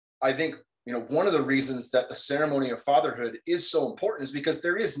I think, one of the reasons that the ceremony of fatherhood is so important is because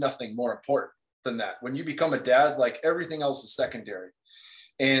there is nothing more important than that. When you become a dad, like everything else is secondary.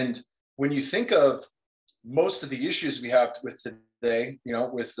 And when you think of most of the issues we have with today,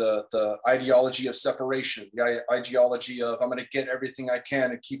 with the ideology of separation, the ideology of I'm going to get everything I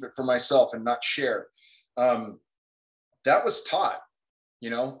can and keep it for myself and not share. That was taught,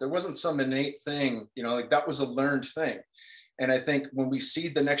 there wasn't some innate thing, like that was a learned thing. And I think when we see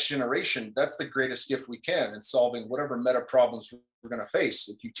the next generation, that's the greatest gift we can in solving whatever meta problems we're going to face.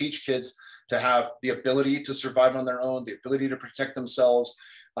 If you teach kids to have the ability to survive on their own, the ability to protect themselves,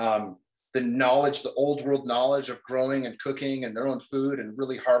 the knowledge, the old world knowledge of growing and cooking and their own food and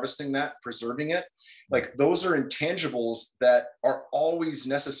really harvesting that, preserving it, like those are intangibles that are always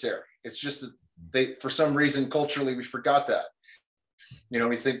necessary. It's just that for some reason, culturally, we forgot that.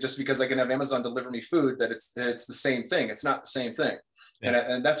 We think just because I can have Amazon deliver me food, that it's the same thing. It's not the same thing. Yeah.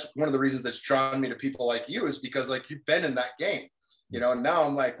 And that's one of the reasons that's drawn me to people like you, is because like you've been in that game, and now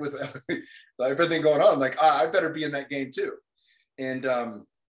I'm like, with everything going on, I'm like, I better be in that game too. And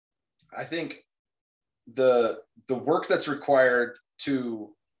I think the work that's required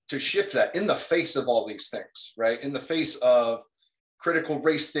to shift that in the face of all these things, right? In the face of critical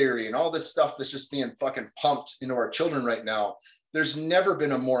race theory and all this stuff that's just being fucking pumped into our children right now, there's never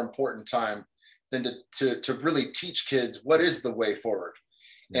been a more important time than to really teach kids what is the way forward.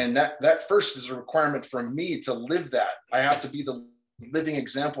 Yeah. And that first is a requirement for me to live that. I have to be the living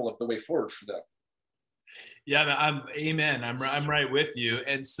example of the way forward for them. Yeah, amen. I'm right with you.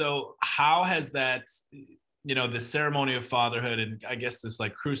 And so how has that, the ceremony of fatherhood and I guess this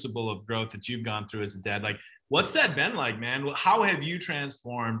like crucible of growth that you've gone through as a dad, like what's that been like, man? How have you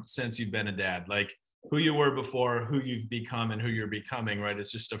transformed since you've been a dad? Like who you were before, who you've become and who you're becoming, right?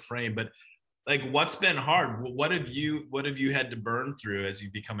 It's just a frame. But like what's been hard? What have you had to burn through as you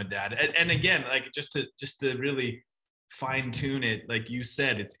become a dad? And again, like just to really fine tune it, like you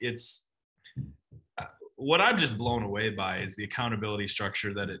said, it's what I'm just blown away by is the accountability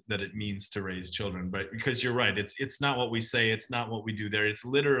structure that it means to raise children. But because you're right, it's not what we say, it's not what we do there. It's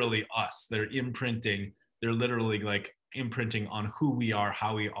literally us. They're imprinting. They're literally like imprinting on who we are,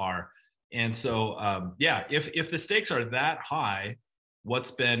 how we are. And so, yeah, if the stakes are that high,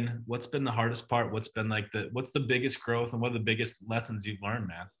 what's been the hardest part? What's been like what's the biggest growth, and what are the biggest lessons you've learned,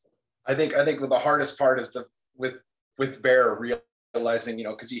 man? I think the hardest part is with Bear realizing,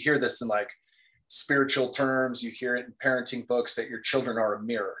 because you hear this in like spiritual terms, you hear it in parenting books that your children are a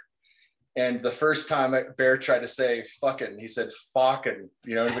mirror. And the first time Bear tried to say fucking, he said fucking,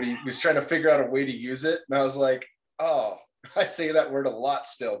 but he was trying to figure out a way to use it. And I was like, oh, I say that word a lot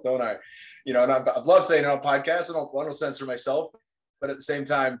still, don't I? And I love saying it on podcasts. I don't want to censor myself, but at the same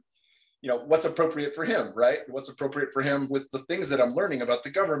time, what's appropriate for him, right? What's appropriate for him with the things that I'm learning about the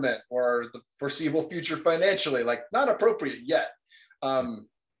government or the foreseeable future financially, like not appropriate yet.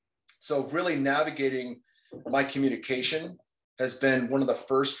 So really navigating my communication has been one of the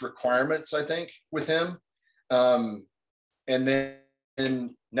first requirements, I think, with him. And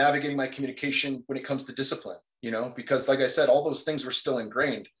then navigating my communication when it comes to discipline, because like I said, all those things were still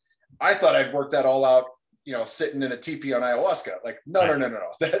ingrained. I thought I'd worked that all out, sitting in a teepee on ayahuasca. Like, no.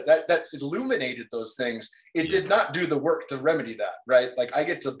 That illuminated those things. It did not do the work to remedy that, right? Like I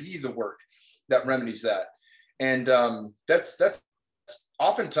get to be the work that remedies that. And that's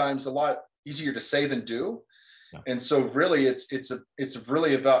oftentimes a lot easier to say than do. Yeah. And so really it's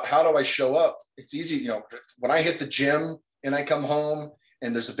really about how do I show up? It's easy, when I hit the gym and I come home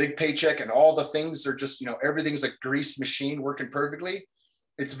and there's a big paycheck and all the things are just, everything's a greased machine working perfectly.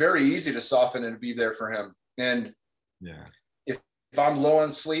 It's very easy to soften and be there for him. And yeah, if I'm low on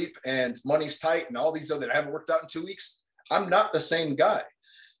sleep and money's tight and all these other, I haven't worked out in 2 weeks, I'm not the same guy,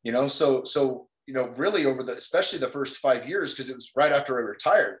 so really especially the first 5 years, because it was right after I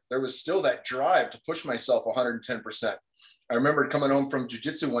retired, there was still that drive to push myself 110%. I remember coming home from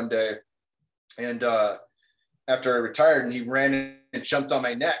jiu-jitsu one day and after I retired, and he ran and jumped on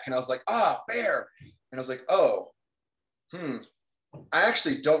my neck and I was like, Bear. And I was like, I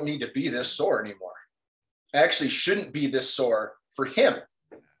actually don't need to be this sore anymore. I actually shouldn't be this sore for him.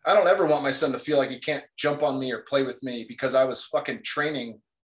 I don't ever want my son to feel like he can't jump on me or play with me because I was fucking training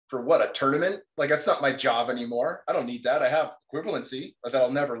for a tournament. Like that's not my job anymore. I don't need that. I have equivalency that I'll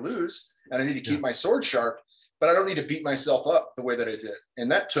never lose. And I need to keep my sword sharp, but I don't need to beat myself up the way that I did.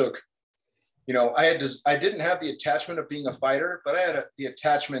 And that took, I didn't have the attachment of being a fighter, but I had the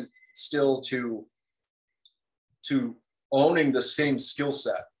attachment still to owning the same skill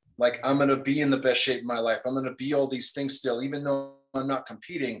set. Like I'm going to be in the best shape of my life. I'm going to be all these things still, even though I'm not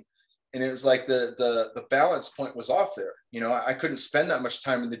competing. And it was like the balance point was off there. I couldn't spend that much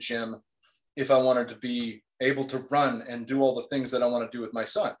time in the gym if I wanted to be able to run and do all the things that I want to do with my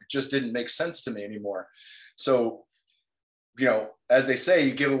son. It just didn't make sense to me anymore. So, as they say,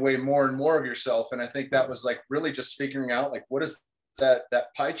 you give away more and more of yourself. And I think that was like really just figuring out like, what does that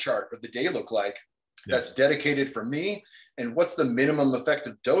pie chart of the day look like that's dedicated for me? And what's the minimum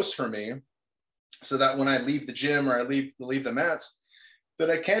effective dose for me so that when I leave the gym or I leave the mats, that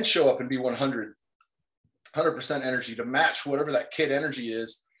I can show up and be 100% energy to match whatever that kid energy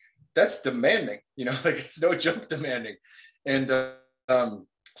is. That's demanding, like it's no joke demanding. And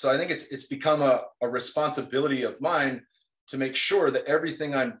so I think it's become a responsibility of mine to make sure that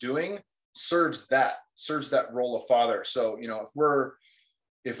everything I'm doing serves that role of father. So,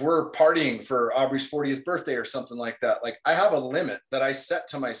 if we're partying for Aubrey's 40th birthday or something like that, like I have a limit that I set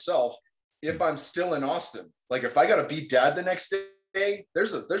to myself if I'm still in Austin. Like if I got to be dad the next day,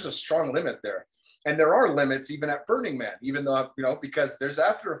 there's a strong limit there. And there are limits even at Burning Man, even though, because there's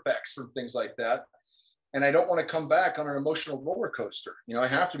after effects from things like that. And I don't want to come back on an emotional roller coaster. I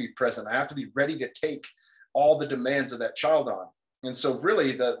have to be present. I have to be ready to take all the demands of that child on. And so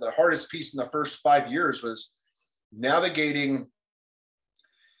really the hardest piece in the first 5 years was navigating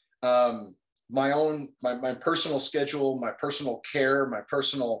my personal schedule, my personal care, my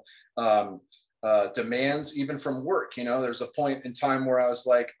personal demands, even from work. There's a point in time where I was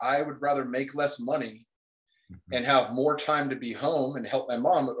like, I would rather make less money and have more time to be home and help my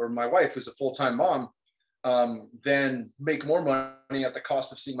mom or my wife, who's a full-time mom, than make more money at the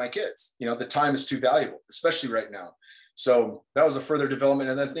cost of seeing my kids. The time is too valuable, especially right now. So that was a further development.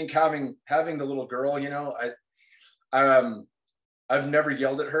 And I think having the little girl, I've never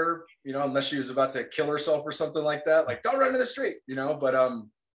yelled at her, unless she was about to kill herself or something like that. Like, don't run in the street, but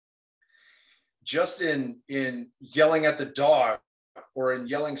just in yelling at the dog or in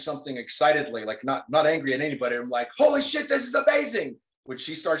yelling something excitedly, like not angry at anybody. I'm like, holy shit, this is amazing. When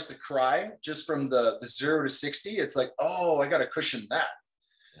she starts to cry just from the 0 to 60, it's like, oh, I got to cushion that.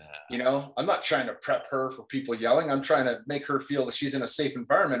 You know, I'm not trying to prep her for people yelling. I'm trying to make her feel that she's in a safe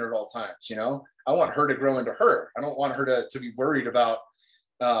environment at all times. You know, I want her to grow into her. I don't want her to be worried about,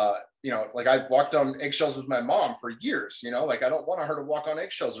 you know, like I walked on eggshells with my mom for years, you know, like I don't want her to walk on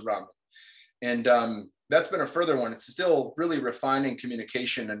eggshells around me. And that's been a further one. It's still really refining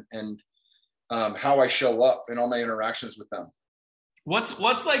communication and how I show up in all my interactions with them. What's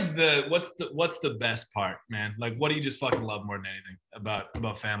the best part, man? Like, what do you just fucking love more than anything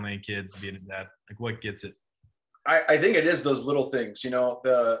about family and kids, being a dad? Like, what gets it? I think it is those little things, you know,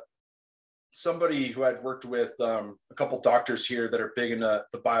 somebody who I'd worked with, a couple doctors here that are big into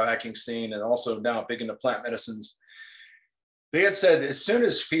the biohacking scene and also now big into plant medicines. They had said, as soon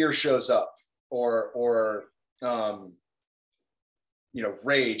as fear shows up or you know,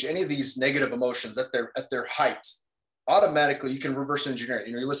 rage, any of these negative emotions at their height, automatically you can reverse engineer it.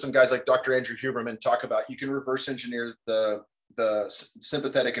 You know, you listen to guys like Dr. Andrew Huberman talk about, you can reverse engineer the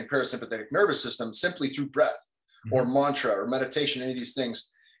sympathetic and parasympathetic nervous system simply through breath or mantra or meditation, any of these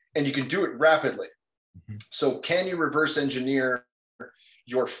things. And you can do it rapidly. So can you reverse engineer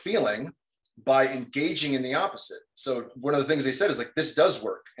your feeling by engaging in the opposite? So one of the things they said is like, this does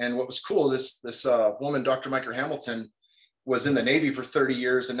work. And what was cool, this woman, Dr. Micah Hamilton, was in the Navy for 30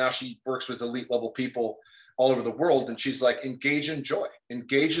 years. And now she works with elite level people all over the world. And she's like, engage in joy,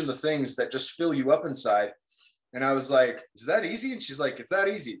 engage in the things that just fill you up inside. And I was like, is that easy? And she's like, it's that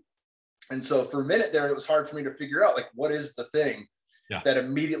easy. And so for a minute there, it was hard for me to figure out, like, what is the thing that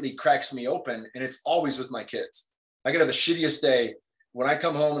immediately cracks me open? And it's always with my kids. I could have the shittiest day when I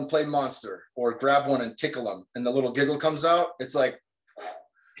come home and play Monster or grab one and tickle them and the little giggle comes out. It's like,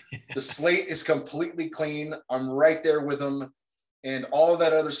 the slate is completely clean. I'm right there with them. And all of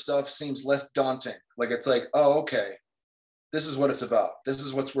that other stuff seems less daunting. Like, it's like, oh, okay, this is what it's about. This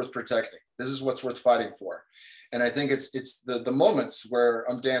is what's worth protecting. This is what's worth fighting for. And I think it's the moments where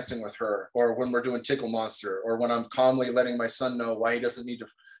I'm dancing with her, or when we're doing Tickle Monster, or when I'm calmly letting my son know why he doesn't need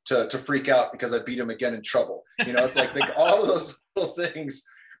to freak out because I beat him again in trouble. You know, it's like all of those little things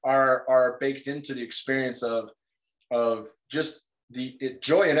are baked into the experience of just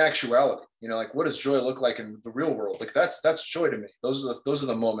joy in actuality. You know, like, what does joy look like in the real world? Like, that's joy to me. Those are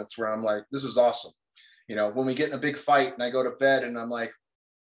the moments where I'm like, this was awesome. You know, when we get in a big fight and I go to bed and I'm like,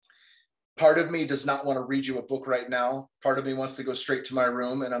 part of me does not want to read you a book right now. Part of me wants to go straight to my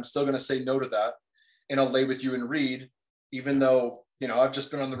room, and I'm still going to say no to that. And I'll lay with you and read, even though, you know, I've just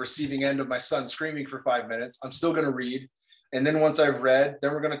been on the receiving end of my son screaming for 5 minutes. I'm still going to read. And then once I've read,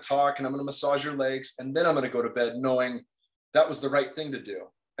 then we're going to talk and I'm going to massage your legs. And then I'm going to go to bed knowing that was the right thing to do.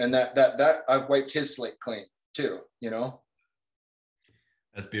 And that I've wiped his slate clean too, you know?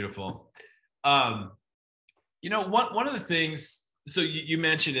 That's beautiful. You know, one of the things, so you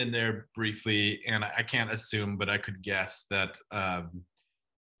mentioned in there briefly, and I can't assume, but I could guess that,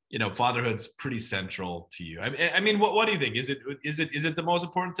 you know, fatherhood's pretty central to you. I mean, what do you think? Is it the most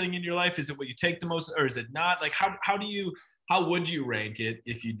important thing in your life? Is it what you take the most, or is it not? Like, how would you rank it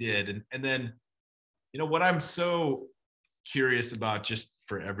if you did? And then, you know, what I'm so curious about, just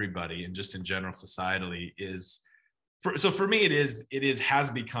for everybody and just in general societally, is, for me, it has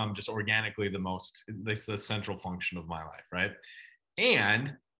become just organically the central function of my life, right?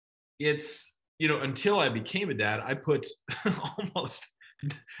 And it's, you know, until I became a dad, I put almost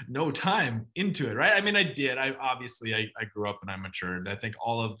no time into it, right? I mean, I did. I grew up and I matured. I think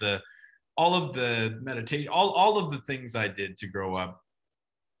all of the meditation, all of the things I did to grow up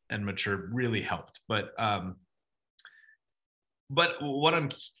and mature really helped. But what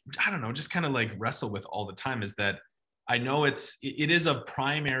I don't know, just kind of like wrestle with all the time is that I know it is of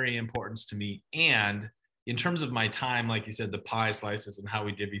primary importance to me. And in terms of my time, like you said, the pie slices and how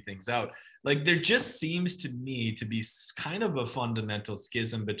we divvy things out, like, there just seems to me to be kind of a fundamental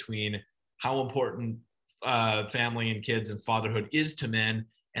schism between how important family and kids and fatherhood is to men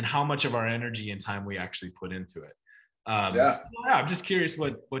and how much of our energy and time we actually put into it. I'm just curious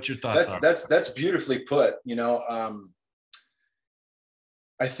what your thoughts are. That's beautifully put. You know,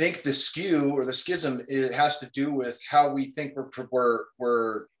 I think the skew or the schism, it has to do with how we think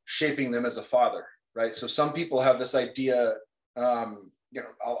we're shaping them as a father, right? So some people have this idea, you know,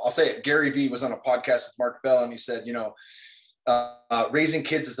 I'll say it. Gary Vee was on a podcast with Mark Bell, and he said, you know, raising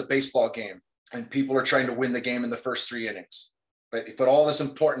kids is a baseball game, and people are trying to win the game in the first 3 innings, right? They put all this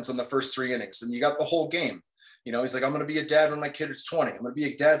importance on the first 3 innings, and you got the whole game. You know, he's like, I'm going to be a dad when my kid is 20. I'm going to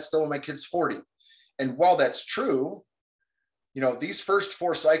be a dad still when my kid's 40. And while that's true, you know, these first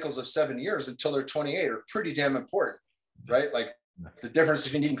 4 cycles of 7 years until they're 28 are pretty damn important, right? Like, the difference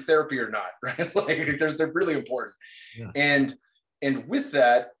between needing therapy or not, right? Like they're really important. Yeah. And with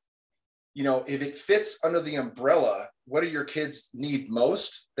that, you know, if it fits under the umbrella, what do your kids need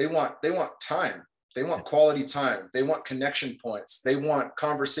most? They want time. They want quality time. They want connection points. They want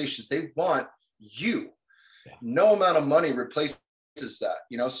conversations. They want you. Yeah. No amount of money replaces that,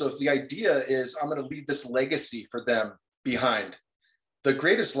 you know? So if the idea is I'm going to leave this legacy for them behind, the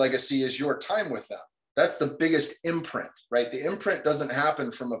greatest legacy is your time with them. That's the biggest imprint, right? The imprint doesn't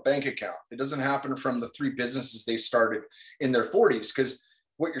happen from a bank account. It doesn't happen from the 3 businesses they started in their 40s, because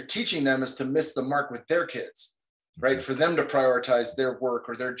what you're teaching them is to miss the mark with their kids, right? For them to prioritize their work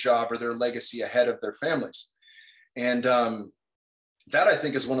or their job or their legacy ahead of their families. And that, I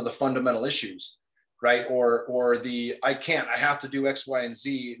think, is one of the fundamental issues, right? Or the, I have to do X, Y, and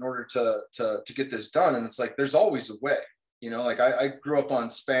Z in order to get this done. And it's like, there's always a way, you know, like I grew up on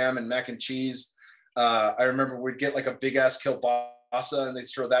Spam and mac and cheese. I remember we'd get like a big ass kielbasa and they'd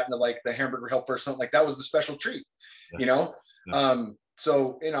throw that into like the hamburger helper or something. Like that was the special treat, you know? Yeah.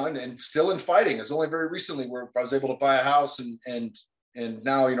 So, you know, and still in fighting. It's only very recently where I was able to buy a house and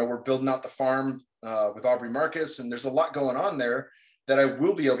now, you know, we're building out the farm with Aubrey Marcus, and there's a lot going on there that I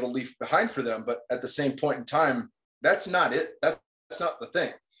will be able to leave behind for them. But at the same point in time, that's not it. That's not the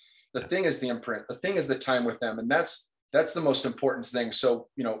thing. The thing is the imprint. The thing is the time with them. And that's the most important thing. So,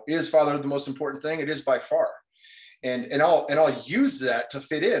 you know, is fatherhood the most important thing? It is by far. And I'll use that to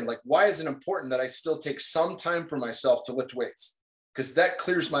fit in. Like, why is it important that I still take some time for myself to lift weights? Because that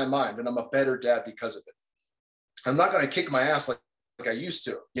clears my mind and I'm a better dad because of it. I'm not going to kick my ass like I used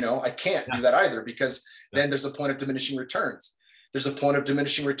to. You know, I can't do that either, because then there's a point of diminishing returns. There's a point of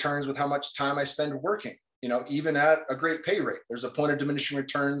diminishing returns with how much time I spend working, you know, even at a great pay rate. There's a point of diminishing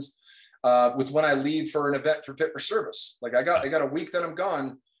returns with when I leave for an event for Fit for Service. Like I got a week that I'm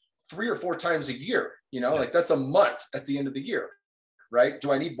gone 3 or 4 times a year, you know, like that's a month at the end of the year, right?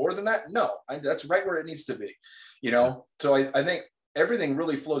 Do I need more than that? No, that's right where it needs to be, you know? So I think everything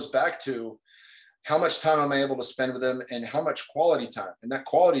really flows back to how much time am I able to spend with them and how much quality time. And that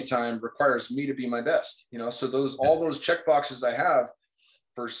quality time requires me to be my best, you know? So all those check boxes I have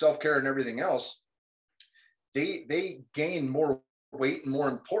for self-care and everything else, they gain more weight and more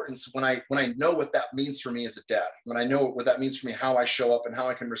importance when I know what that means for me as a dad, when I know what that means for me, how I show up and how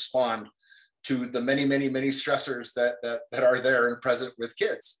I can respond to the many, many, many stressors that are there and present with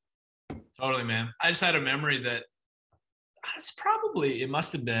kids. Totally, man. I just had a memory that it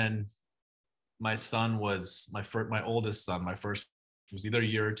must have been my son was my oldest son. My first was either a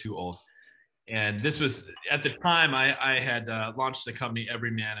year or 2 old. And this was at the time I had launched the company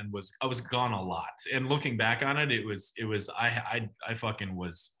Everyman and I was gone a lot. And looking back on it, I fucking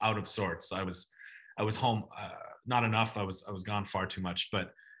was out of sorts. I was home not enough. I was gone far too much.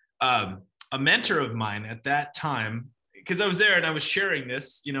 But a mentor of mine at that time, because I was there and I was sharing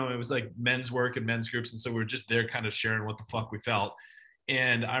this, you know, it was like men's work and men's groups, and so we were just there kind of sharing what the fuck we felt.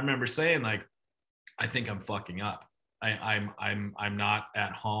 And I remember saying, like, I think I'm fucking up. I'm not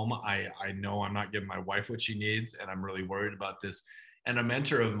at home. I know I'm not giving my wife what she needs, and I'm really worried about this. And a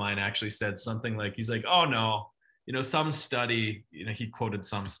mentor of mine actually said something like, he's like, oh no, you know, some study, you know, he quoted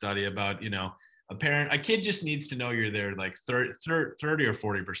some study about, you know, a kid just needs to know you're there like 30 or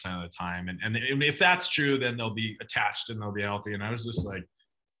 40% of the time. And if that's true, then they'll be attached and they'll be healthy. And I was just like,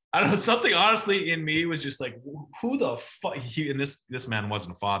 I don't know, something honestly in me was just like, who the fuck? And this man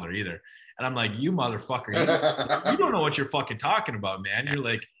wasn't a father either. And I'm like, you motherfucker, you don't know what you're fucking talking about, man. You're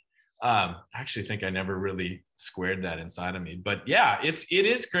like, I actually think I never really squared that inside of me. But yeah, it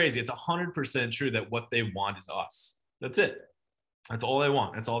is crazy. It's 100% true that what they want is us. That's it. That's all they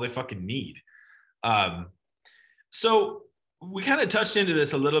want. That's all they fucking need. So we kind of touched into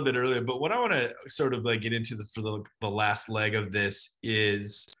this a little bit earlier, but what I want to sort of like get into for the last leg of this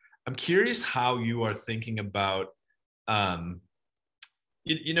is I'm curious how you are thinking about,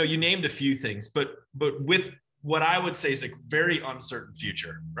 you know, you named a few things, but with what I would say is a very uncertain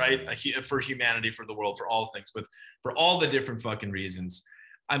future, right? For humanity, for the world, for all things, but for all the different fucking reasons.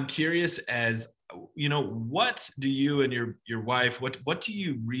 I'm curious as, you know, what do you and your wife, what do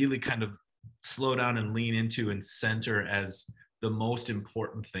you really kind of slow down and lean into and center as the most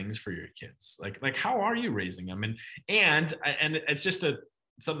important things for your kids? Like how are you raising them? And it's just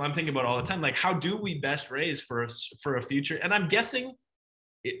something I'm thinking about all the time. Like, how do we best raise for a future? And I'm guessing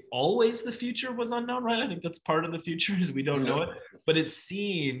the future was unknown, right? I think that's part of the future is we don't know it, but it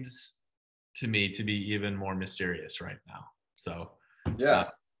seems to me to be even more mysterious right now. So yeah,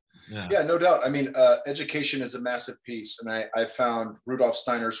 no doubt. I mean, education is a massive piece, and I found Rudolf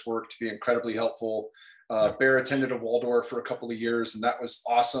Steiner's work to be incredibly helpful. Bear attended a Waldorf for a couple of years, and that was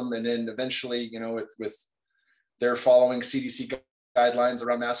awesome. And then eventually, you know, with they're following CDC guidelines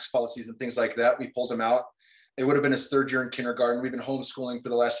around masks policies and things like that. We pulled him out. It would have been his third year in kindergarten. We've been homeschooling for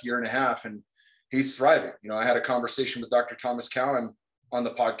the last year and a half, and he's thriving. You know, I had a conversation with Dr. Thomas Cowan on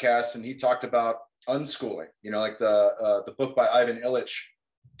the podcast, and he talked about unschooling. You know, like the book by Ivan Illich,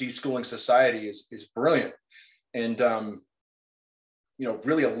 Deschooling Society, is brilliant. And you know,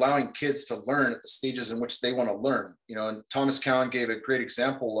 really allowing kids to learn at the stages in which they want to learn. You know, and Thomas Cowan gave a great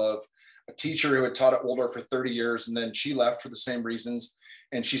example of a teacher who had taught at Waldorf for 30 years, and then she left for the same reasons,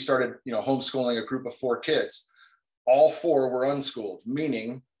 and she started, you know, homeschooling a group of 4 kids. All 4 were unschooled,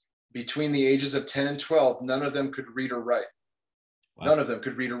 meaning between the ages of 10 and 12, none of them could read or write. Wow. None of them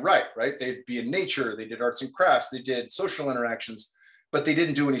could read or write, right? They'd be in nature, they did arts and crafts, they did social interactions, but they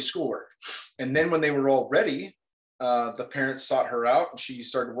didn't do any schoolwork. And then when they were all ready, the parents sought her out, and she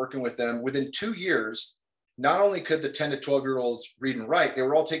started working with them. Within 2 years, not only could the 10 to 12-year-olds read and write, they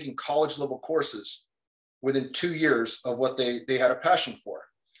were all taking college level courses within 2 years of what they had a passion for,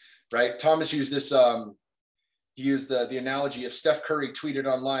 right? Thomas used this, he used the analogy of Steph Curry tweeted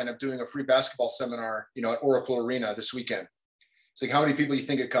online of doing a free basketball seminar, you know, at Oracle Arena this weekend. It's like, how many people you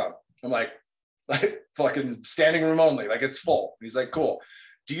think it come? I'm like fucking standing room only, like it's full. And he's like, cool.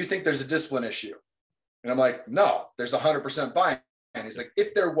 Do you think there's a discipline issue? And I'm like, no, there's 100% buy-in. And he's like,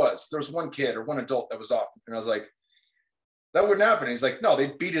 if there was one kid or one adult that was off. And I was like, that wouldn't happen. And he's like, no,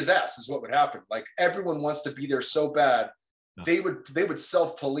 they'd beat his ass is what would happen. Like, everyone wants to be there so bad. No. They would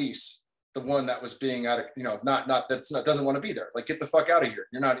self-police the one that was being out of, you know, doesn't want to be there. Like, get the fuck out of here.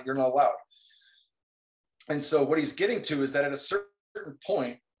 You're not allowed. And so what he's getting to is that at a certain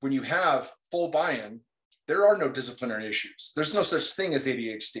point, when you have full buy-in, there are no disciplinary issues. There's no such thing as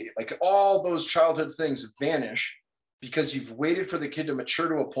ADHD. Like, all those childhood things vanish because you've waited for the kid to mature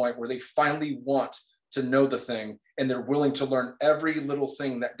to a point where they finally want to know the thing, and they're willing to learn every little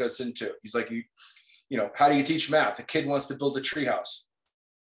thing that goes into it. He's like, you know, how do you teach math? A kid wants to build a treehouse.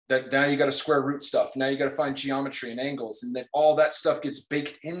 That now you got to square root stuff. Now you got to find geometry and angles, and then all that stuff gets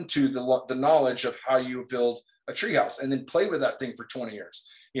baked into the knowledge of how you build a treehouse, and then play with that thing for 20 years.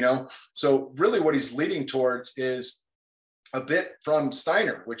 You know, so really what he's leading towards is a bit from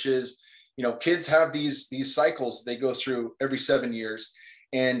Steiner, which is, you know, kids have these cycles they go through every 7 years,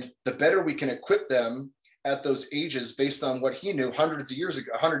 and the better we can equip them at those ages based on what he knew 100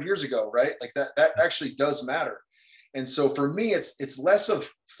 years ago, right? Like that actually does matter. And so for me, it's less of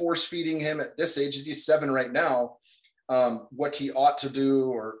force feeding him at this age, as he's 7 right now, what he ought to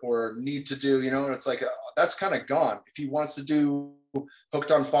do or need to do, you know. And it's like, that's kind of gone. If he wants to do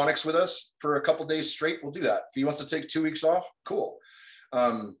Hooked on Phonics with us for a couple days straight, we'll do that. If he wants to take 2 weeks off, cool.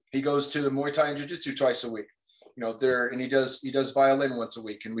 He goes to the Muay Thai and Jiu-Jitsu twice a week, you know, and he does violin once a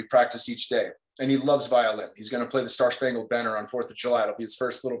week, and we practice each day. And he loves violin. He's going to play the Star Spangled Banner on 4th of July. It'll be his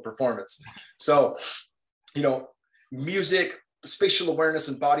first little performance. So, you know, music, spatial awareness,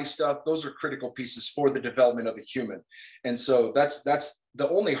 and body stuff, those are critical pieces for the development of a human. And so that's the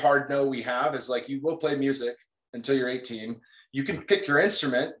only hard no we have is, like, you will play music until you're 18. You can pick your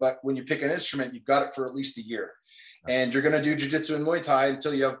instrument, but when you pick an instrument, you've got it for at least a year. And you're going to do jiu-jitsu and Muay Thai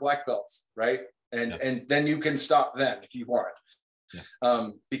until you have black belts, right? And then you can stop then if you want. Yeah.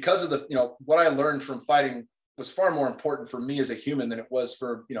 Because of the, you know, what I learned from fighting was far more important for me as a human than it was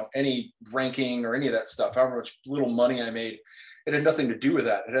for, you know, any ranking or any of that stuff. However much little money I made, it had nothing to do with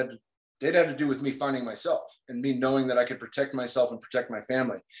that. It had to do with me finding myself and me knowing that I could protect myself and protect my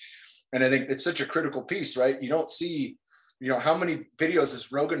family. And I think it's such a critical piece, right? You don't see, you know, how many videos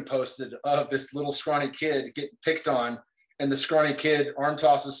has Rogan posted of this little scrawny kid getting picked on, and the scrawny kid arm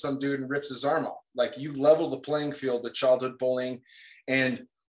tosses some dude and rips his arm off. Like, you level the playing field with childhood bullying. And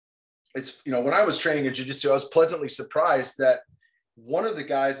it's, you know, when I was training in jiu-jitsu, I was pleasantly surprised that one of the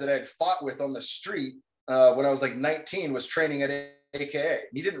guys that I had fought with on the street when I was like 19 was training at AKA.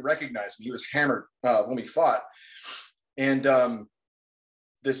 He didn't recognize me. He was hammered when we fought. And the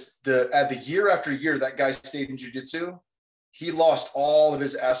year after year that guy stayed in jiu-jitsu, he lost all of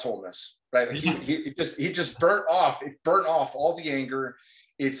his assholeness, right? Like he just burnt off. It burnt off all the anger.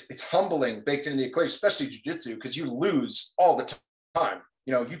 It's humbling baked into the equation, especially jiu-jitsu, because you lose all the time.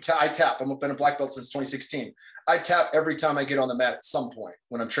 You know, I tap. I've been a black belt since 2016. I tap every time I get on the mat at some point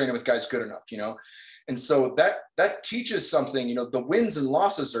when I'm training with guys good enough, you know? And so that teaches something, you know, the wins and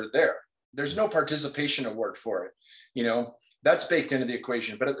losses are there. There's no participation award for it. You know, that's baked into the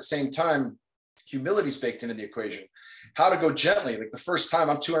equation. But at the same time, humility is baked into the equation. How to go gently. Like, the first time,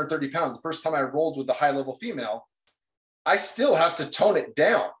 I'm 230 pounds. The first time I rolled with the high level female, I still have to tone it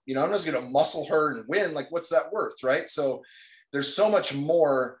down. You know, I'm just going to muscle her and win. Like, what's that worth? Right. So there's so much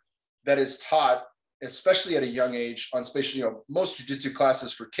more that is taught especially at a young age, on especially, most jiu-jitsu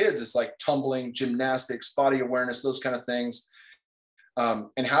classes for kids is like tumbling, gymnastics, body awareness, those kind of things.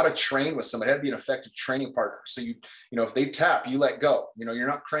 And how to train with somebody, how to be an effective training partner. So if they tap, you let go, you're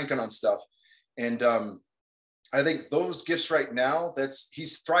not cranking on stuff. And I think those gifts right now,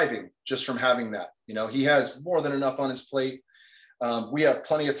 he's thriving just from having that. He has more than enough on his plate. We have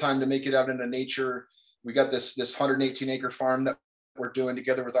plenty of time to make it out into nature. We got this 118 acre farm that we're doing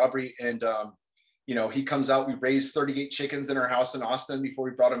together with Aubrey. And, he comes out, we raised 38 chickens in our house in Austin before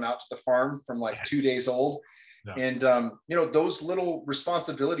we brought him out to the farm from like 2 days old. Yeah. And, those little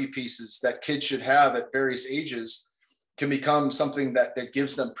responsibility pieces that kids should have at various ages can become something that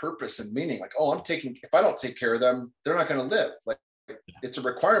gives them purpose and meaning. Like, if I don't take care of them, they're not going to live. Like, it's a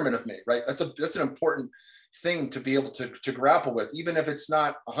requirement of me, right? That's an important thing to be able to grapple with, even if it's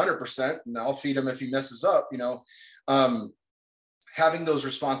not 100%, and I'll feed him if he messes up, having those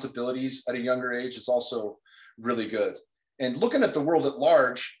responsibilities at a younger age is also really good. And looking at the world at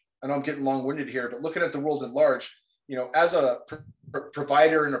large, I know I'm getting long-winded here, but looking at the world at large, as a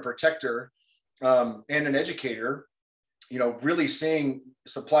provider and a protector, and an educator, really seeing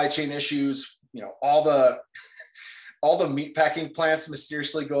supply chain issues, all the meat packing plants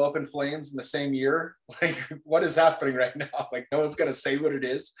mysteriously go up in flames in the same year. Like, what is happening right now? Like, no one's going to say what it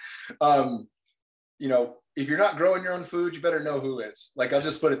is. If you're not growing your own food, you better know who is. Like, I'll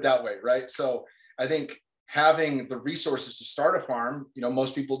just put it that way. Right. So I think having the resources to start a farm,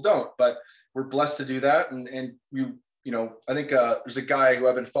 most people don't, but we're blessed to do that. And I think there's a guy who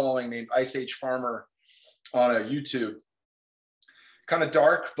I've been following named Ice Age Farmer on YouTube. Kind of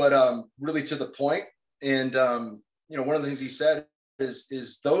dark, but really to the point. And one of the things he said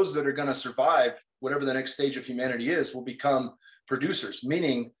is those that are going to survive whatever the next stage of humanity is will become producers,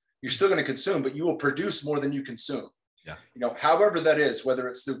 meaning you're still going to consume, but you will produce more than you consume. Yeah. However that is, whether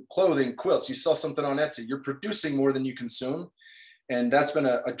it's through clothing, quilts, you sell something on Etsy, you're producing more than you consume. And that's been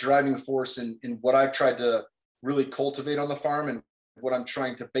a driving force in what I've tried to really cultivate on the farm and what I'm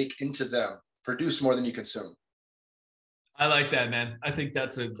trying to bake into them. Produce more than you consume. I like that, man. I think I'm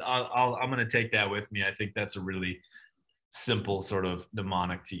going to take that with me. I think that's a really simple sort of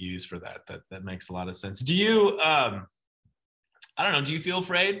mnemonic to use for that. That makes a lot of sense. Do you, I don't know, do you feel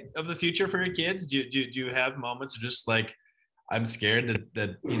afraid of the future for your kids? Do you have moments of just like, I'm scared that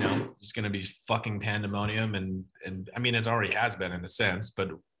there's going to be fucking pandemonium and I mean, it already has been in a sense, but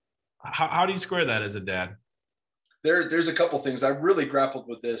how do you square that as a dad? There's a couple things. I really grappled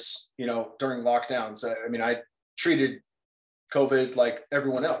with this, during lockdowns. I mean, I treated COVID like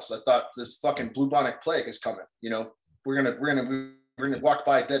everyone else. I thought this fucking bubonic plague is coming. We're gonna walk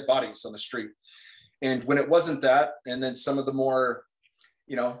by dead bodies on the street. And when it wasn't that, and then some of the more,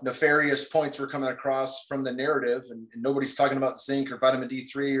 nefarious points were coming across from the narrative, and nobody's talking about zinc or vitamin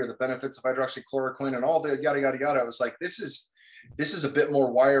D3 or the benefits of hydroxychloroquine and all the yada yada yada. I was like, this is a bit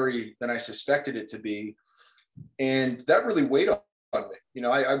more wiry than I suspected it to be, and that really weighed on me.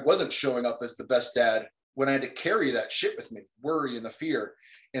 I wasn't showing up as the best dad when I had to carry that shit with me, worry and the fear.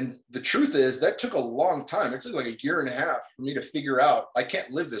 And the truth is that took a long time. It took like a year and a half for me to figure out I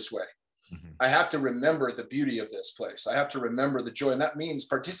can't live this way. Mm-hmm. I have to remember the beauty of this place. I have to remember the joy. And that means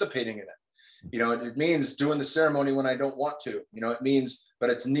participating in it. It means doing the ceremony when I don't want to, it means, but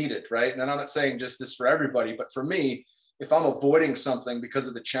it's needed. Right. And I'm not saying just this for everybody, but for me, if I'm avoiding something because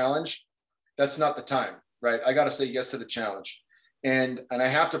of the challenge, that's not the time. Right. I got to say yes to the challenge. And I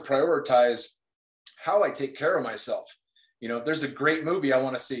have to prioritize how I take care of myself. There's a great movie I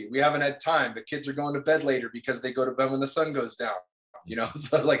want to see. We haven't had time. The kids are going to bed later because they go to bed when the sun goes down.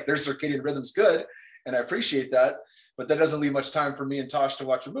 So like their circadian rhythm's good, and I appreciate that, but that doesn't leave much time for me and Tosh to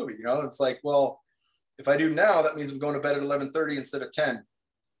watch a movie. It's like, well, if I do now, that means I'm going to bed at 11:30 instead of 10.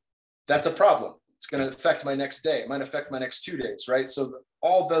 That's a problem. It's going to affect my next day. It might affect my next 2 days, right? So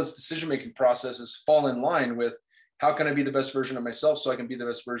all those decision-making processes fall in line with how can I be the best version of myself so I can be the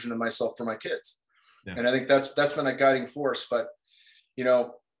best version of myself for my kids. Yeah. And I think that's been a guiding force. But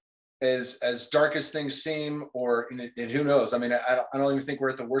as dark as things seem, and who knows? I mean, I don't even think we're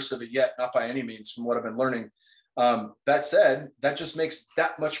at the worst of it yet, not by any means, from what I've been learning. That said, that just makes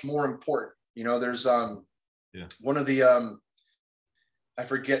that much more important. There's one of the I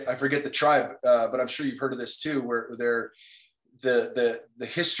forget the tribe, but I'm sure you've heard of this too, where the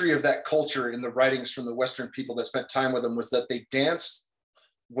history of that culture in the writings from the Western people that spent time with them was that they danced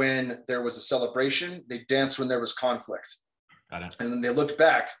when there was a celebration, they danced when there was conflict. Got it. And then they looked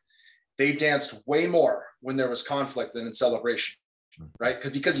back, they danced way more when there was conflict than in celebration, right?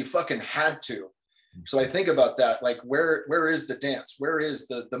 Because you fucking had to. So I think about that, like where is the dance? Where is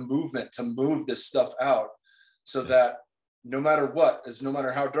the movement to move this stuff out so that no matter what, as no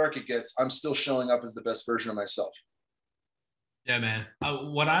matter how dark it gets, I'm still showing up as the best version of myself. Yeah, man.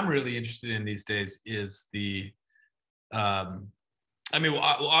 What I'm really interested in these days is I mean,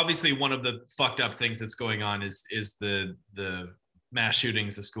 obviously one of the fucked up things that's going on is the mass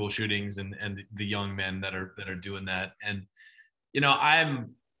shootings, the school shootings, and the young men that are doing that. And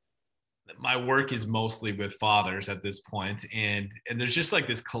my work is mostly with fathers at this point, and there's just like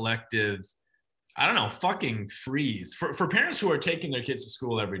this collective, I don't know, fucking freeze for parents who are taking their kids to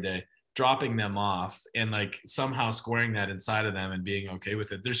school every day, dropping them off, and like somehow squaring that inside of them and being okay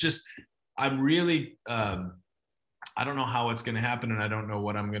with it. There's just, I'm really, I don't know how it's going to happen, and I don't know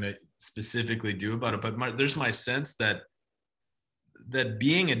what I'm going to specifically do about it. But there's my sense that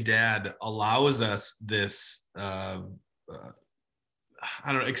being a dad allows us this, I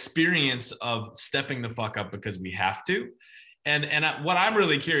don't know, experience of stepping the fuck up because we have to. And what I'm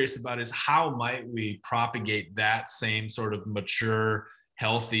really curious about is how might we propagate that same sort of mature,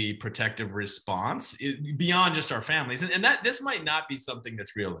 healthy, protective response beyond just our families. And that this might not be something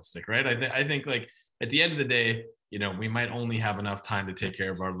that's realistic, right? I think like at the end of the day, we might only have enough time to take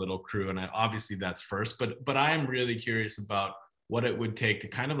care of our little crew. And obviously that's first, but I am really curious about what it would take to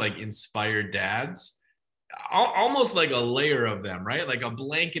kind of like inspire dads, almost like a layer of them, right? Like a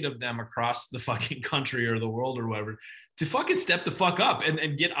blanket of them across the fucking country or the world or whatever, to fucking step the fuck up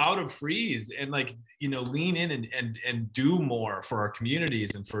and get out of freeze and like, lean in and do more for our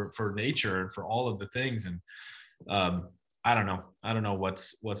communities and for nature and for all of the things. And I don't know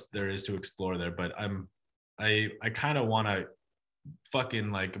what's there is to explore there, but I kind of want to fucking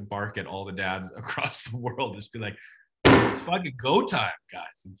like bark at all the dads across the world, just be like, it's fucking go time,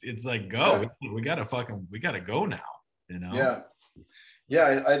 guys. It's like go. Yeah. We gotta go now.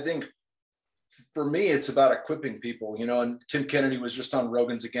 Yeah. I think for me, it's about equipping people, and Tim Kennedy was just on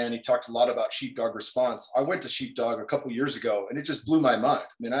Rogan's again. He talked a lot about sheepdog response. I went to sheepdog a couple years ago and it just blew my mind.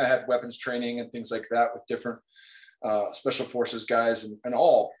 I mean, I had weapons training and things like that with different special forces guys and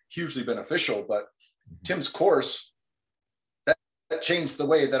all hugely beneficial. But Tim's course, that changed the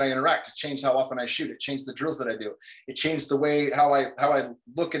way that I interact. It changed how often I shoot. It changed the drills that I do. It changed the way how I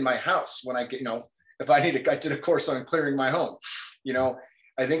look in my house when I get, if I did a course on clearing my home.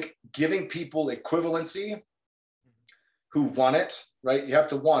 I think giving people equivalency who want it, right? You have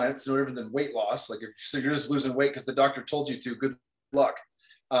to want it. It's no different than weight loss. Like if you're just losing weight because the doctor told you to, good luck.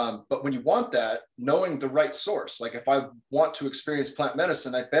 But when you want that, knowing the right source, like if I want to experience plant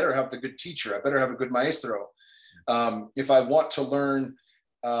medicine, I better have the good teacher. I better have a good maestro. If I want to learn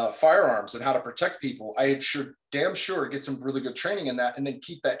firearms and how to protect people, I should damn sure get some really good training in that and then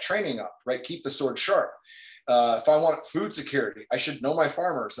keep that training up, right? Keep the sword sharp. If I want food security, I should know my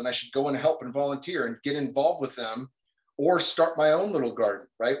farmers and I should go and help and volunteer and get involved with them or start my own little garden,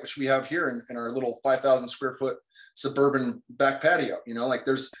 right? Which we have here in our little 5,000 square foot suburban back patio. Like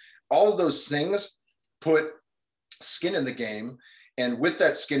there's all of those things put skin in the game. And with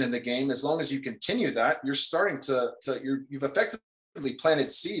that skin in the game, as long as you continue that, you're starting you've effectively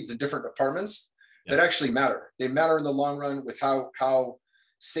planted seeds in different departments that actually matter. They matter in the long run with how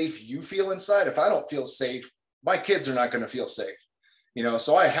safe you feel inside. If I don't feel safe, my kids are not going to feel safe,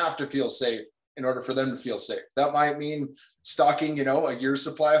 so I have to feel safe in order for them to feel safe. That might mean stocking, a year's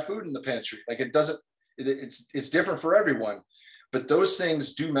supply of food in the pantry. Like it's different for everyone, but those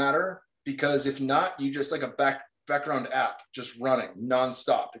things do matter, because if not, you just like a background app just running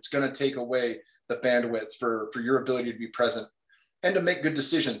nonstop. It's going to take away the bandwidth for your ability to be present and to make good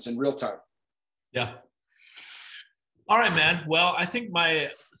decisions in real time. Yeah. All right, man. Well, I think my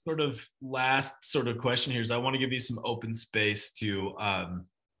sort of last sort of question here is I want to give you some open space to, I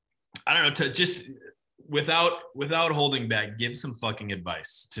don't know, to just without holding back, give some fucking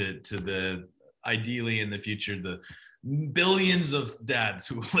advice to the, ideally in the future, the billions of dads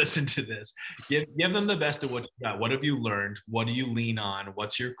who listen to this. Give them the best of what you got. What have you learned? What do you lean on?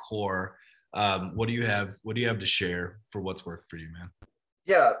 What's your core? What do you have to share for what's worked for you, man?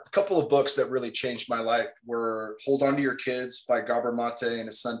 Yeah, a couple of books that really changed my life were Hold On to Your Kids by Gabor Mate and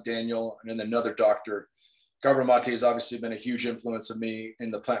his son Daniel, and then Another Doctor. Gabor Mate has obviously been a huge influence of me in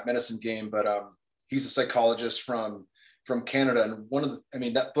the plant medicine game, but he's a psychologist from Canada.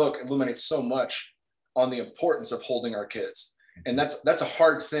 And that book illuminates so much on the importance of holding our kids. And that's a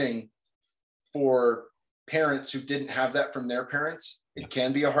hard thing for parents who didn't have that from their parents. It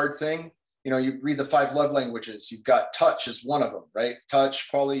can be a hard thing. You read the 5 love languages, you've got touch as one of them, right? Touch,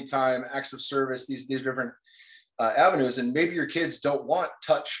 quality time, acts of service, these different avenues. And maybe your kids don't want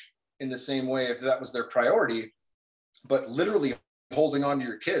touch in the same way if that was their priority, but literally holding on to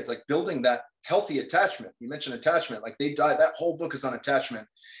your kids, like building that healthy attachment. You mentioned attachment, like that whole book is on attachment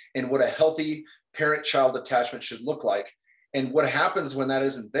and what a healthy parent-child attachment should look like. And what happens when that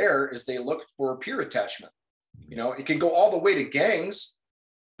isn't there is they look for peer attachment. You know, it can go all the way to gangs,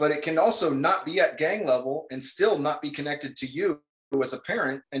 but it can also not be at gang level and still not be connected to you as a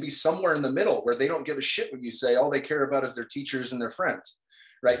parent, and be somewhere in the middle where they don't give a shit what you say. All they care about is their teachers and their friends,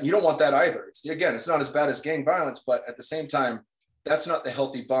 right? And you don't want that either. Again, it's not as bad as gang violence, but at the same time, that's not the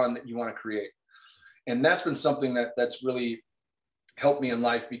healthy bond that you want to create. And that's been something that's really helped me in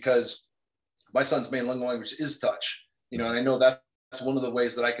life, because my son's main language is touch, you know, and I know that's one of the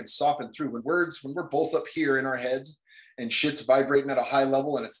ways that I can soften through when we're both up here in our heads and shit's vibrating at a high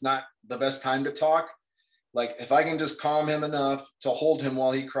level and it's not the best time to talk. Like, if I can just calm him enough to hold him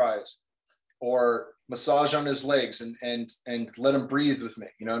while he cries, or massage on his legs and let him breathe with me,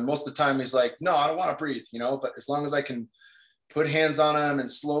 you know, and most of the time he's like, no, I don't want to breathe, you know, but as long as I can put hands on him and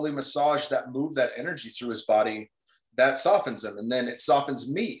slowly massage that, move that energy through his body, that softens him. And then it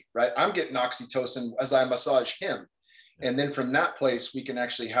softens me, right? I'm getting oxytocin as I massage him. And then from that place, we can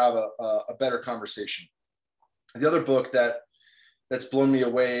actually have a better conversation. The other book that's blown me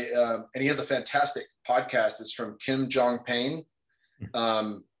away, and he has a fantastic podcast. It's from Kim Jong-Pain.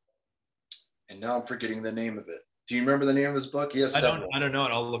 And now I'm forgetting the name of it. Do you remember the name of his book? Yes. I don't know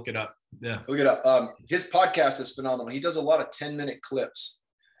it. I'll look it up. Yeah. Look it up. His podcast is phenomenal. He does a lot of 10-minute clips.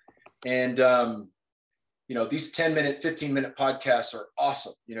 And, you know, these 10-minute, 15-minute podcasts are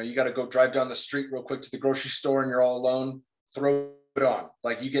awesome. You know, you got to go drive down the street real quick to the grocery store and you're all alone. Throw it on.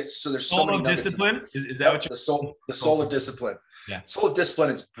 Like, you get, so there's so many nuggets. Discipline? Is that what you're the soul of discipline. Yeah. Soul of discipline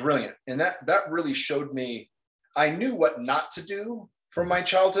is brilliant. And that really showed me, I knew what not to do from my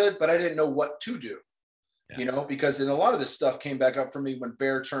childhood, but I didn't know what to do. Yeah. You know, because in a lot of this stuff came back up for me when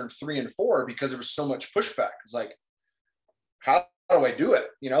Bear turned 3 and 4, because there was so much pushback. It's like, how do I do it?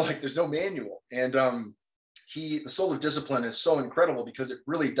 You know, like, there's no manual. And the Soul of Discipline is so incredible because it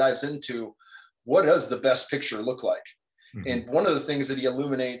really dives into what does the best picture look like. Mm-hmm. And one of the things that he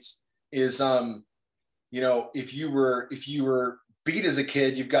illuminates is, you know, if you were beat as a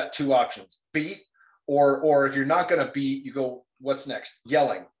kid, you've got 2 options: beat, or if you're not going to beat, you go, what's next?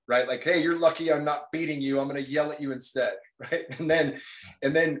 Yelling, right? Like, hey, you're lucky I'm not beating you. I'm going to yell at you instead, right? And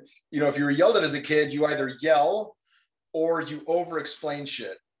then, you know, if you were yelled at as a kid, you either yell or you over-explain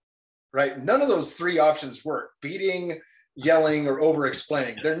shit, right? None of those 3 options work: beating, yelling, or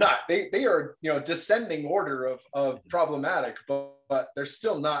over-explaining. They're not. They are, you know, descending order of problematic, but they're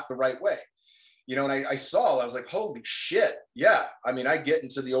still not the right way. You know, and I was like, holy shit. Yeah. I mean, I get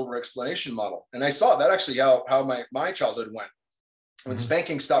into the over-explanation model. And I saw that actually how my childhood went. When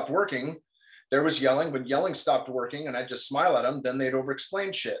spanking stopped working, there was yelling. When yelling stopped working and I just smile at them, then they'd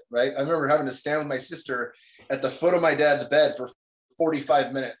over-explain shit, right? I remember having to stand with my sister at the foot of my dad's bed for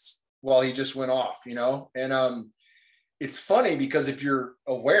 45 minutes while he just went off, you know? And it's funny because if you're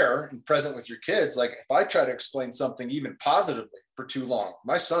aware and present with your kids, like, if I try to explain something even positively for too long,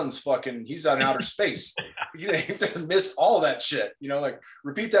 my son's he's on outer space. He missed all that shit, you know, like,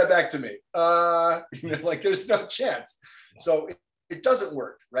 repeat that back to me. You know, like, there's no chance. So it doesn't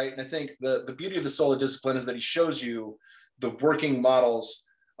work, right? And I think the beauty of the Soul of Discipline is that he shows you the working models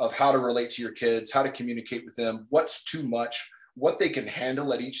of how to relate to your kids, how to communicate with them, what's too much, what they can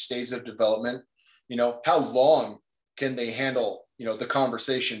handle at each stage of development, you know, how long can they handle, you know, the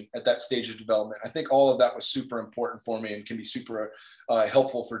conversation at that stage of development. I think all of that was super important for me and can be super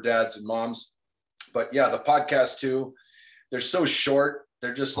helpful for dads and moms. But yeah, the podcast too, they're so short.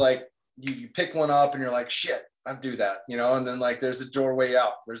 They're just like, you pick one up and you're like, shit, I'll do that, you know, and then, like, there's a doorway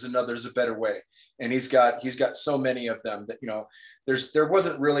out. There's a better way. And he's got so many of them that, you know, there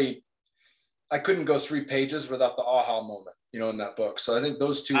wasn't really, I couldn't go 3 pages without the aha moment, you know, in that book. So I think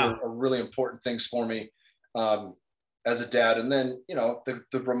those 2 are really important things for me as a dad. And then, you know,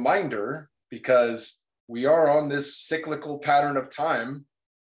 the reminder, because we are on this cyclical pattern of time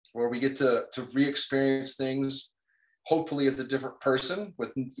where we get to re-experience things, hopefully as a different person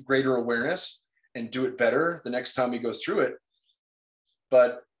with greater awareness, and do it better the next time we go through it.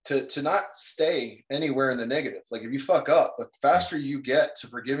 But to not stay anywhere in the negative. Like, if you fuck up, the faster you get to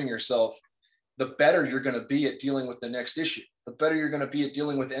forgiving yourself, the better you're going to be at dealing with the next issue, the better you're going to be at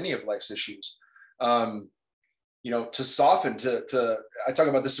dealing with any of life's issues. You know, to soften, I talk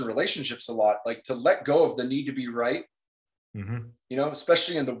about this in relationships a lot, like, to let go of the need to be right, you know,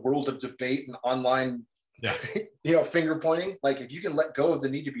 especially in the world of debate and online, you know, finger pointing. Like, if you can let go of the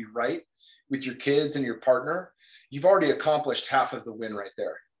need to be right with your kids and your partner, you've already accomplished half of the win right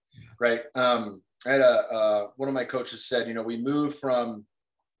there. Right. I had one of my coaches said, you know, we move from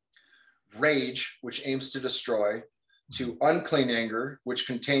rage, which aims to destroy, to unclean anger, which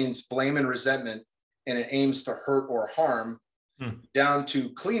contains blame and resentment, and it aims to hurt or harm, down to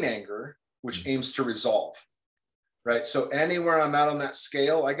clean anger, which aims to resolve. right? So anywhere I'm at on that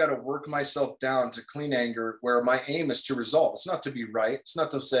scale, I got to work myself down to clean anger, where my aim is to resolve. It's not to be right. It's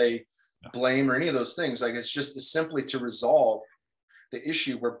not to say blame or any of those things. Like, it's just simply to resolve the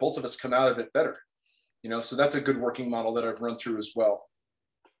issue where both of us come out of it better. So that's a good working model that I've run through as well.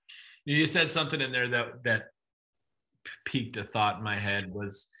 You said something in there that piqued a thought in my head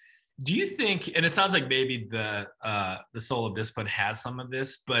was, do you think, and it sounds like maybe the Soul of Discipline has some of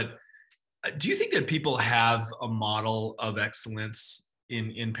this, but do you think that people have a model of excellence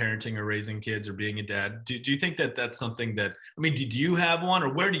in parenting or raising kids or being a dad? Do you think that that's something that, I mean, do you have one,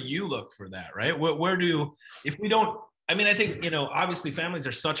 or where do you look for that, right? If we don't, I mean, I think, obviously families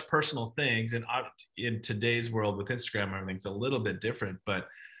are such personal things, and in today's world with Instagram, everything's a little bit different, but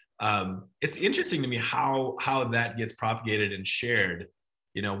it's interesting to me how that gets propagated and shared.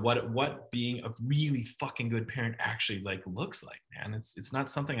 What being a really fucking good parent actually looks like, man. It's not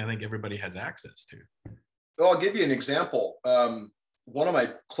something I think everybody has access to. Well, I'll give you an example. One of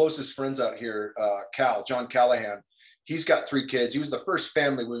my closest friends out here, John Callahan, he's got 3 kids. He was the first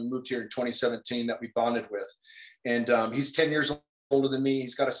family when we moved here in 2017 that we bonded with. And he's 10 years older than me.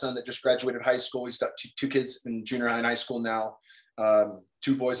 He's got a son that just graduated high school. He's got two kids in junior high and high school now,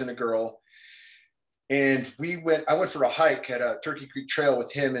 2 boys and a girl. And I went for a hike at a Turkey Creek Trail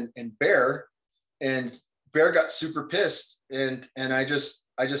with him and Bear, and Bear got super pissed. And I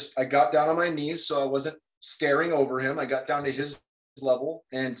got down on my knees, so I wasn't staring over him. I got down to his level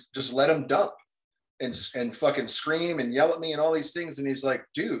and just let him dump and fucking scream and yell at me and all these things. And he's like,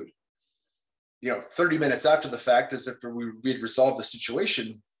 dude, 30 minutes after the fact, as if we'd resolved the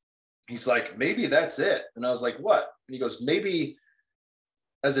situation, he's like, maybe that's it. And I was like, what? And he goes, maybe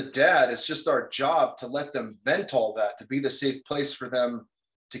as a dad, it's just our job to let them vent all that, to be the safe place for them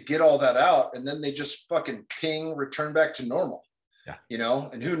to get all that out. And then they just fucking return back to normal. Yeah.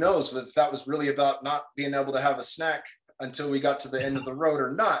 And who knows if that was really about not being able to have a snack until we got to the end of the road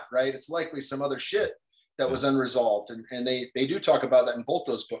or not, right? It's likely some other shit that was unresolved. And they do talk about that in both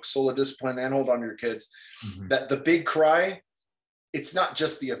those books, Soul of Discipline and Hold On to Your Kids, that the big cry, it's not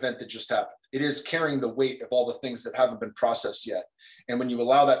just the event that just happened. It is carrying the weight of all the things that haven't been processed yet. And when you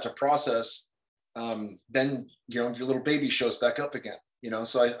allow that to process, then, your little baby shows back up again,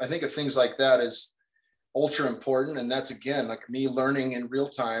 So I think of things like that as ultra important. And that's, again, like me learning in real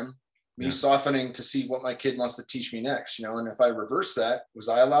time, me softening to see what my kid wants to teach me next, And if I reverse that, was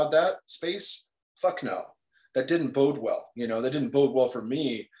I allowed that space? Fuck no. That didn't bode well. That didn't bode well for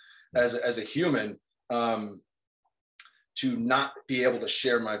me as a human, to not be able to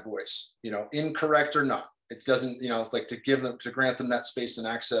share my voice, incorrect or not. It doesn't, like to grant them that space and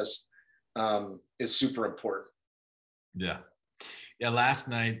access is super important. Yeah. Yeah. Last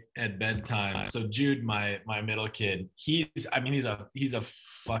night at bedtime, so Jude, my middle kid, he's a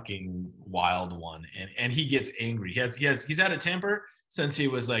fucking wild one. And he gets angry. He's had a temper since he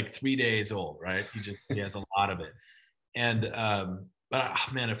was like 3 days old, right? He has a lot of it. And, but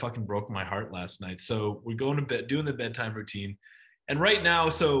man, it fucking broke my heart last night. So we're going to bed, doing the bedtime routine. And right now,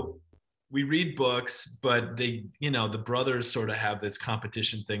 so we read books, but the brothers sort of have this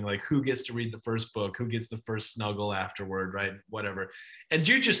competition thing, like who gets to read the first book, who gets the first snuggle afterward, right? Whatever. And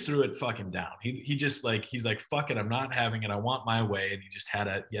Jude just threw it fucking down. He's like, fuck it, I'm not having it. I want my way. And he just had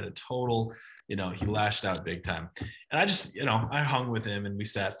a total, he lashed out big time. And I just, I hung with him and we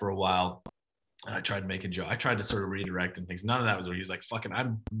sat for a while. And I tried to make a joke. I tried to sort of redirect and things. None of that was where he was like, fucking,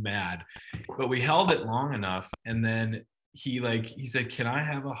 I'm mad. But we held it long enough. And then he said, can I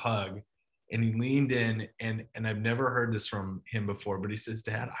have a hug? And he leaned in, and I've never heard this from him before, but he says,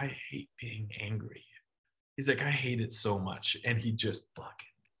 Dad, I hate being angry. He's like, I hate it so much. And he just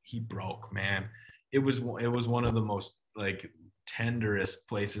he broke, man. It was one of the most tenderest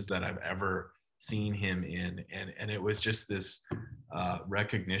places that I've ever seen him in. And it was just this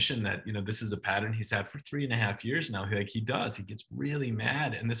recognition that, this is a pattern he's had for 3.5 years now. He gets really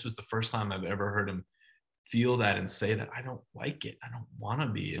mad. And this was the first time I've ever heard him feel that and say that I don't like it. I don't want to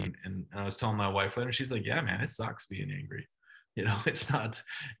be. And I was telling my wife later, she's like, yeah, man, it sucks being angry. It's not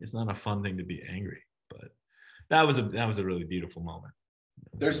a fun thing to be angry, but that was a really beautiful moment.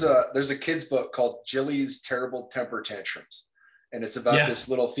 There's a kid's book called Jilly's Terrible Temper Tantrums. And it's about this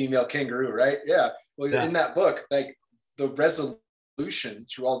little female kangaroo, right? Yeah. Well, in that book, the resolution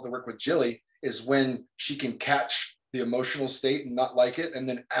through all of the work with Jilly is when she can catch the emotional state and not like it, and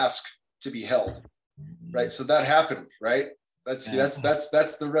then ask to be held. Right. So that happened, right? That's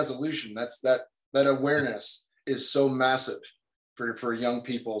the resolution. That awareness is so massive for young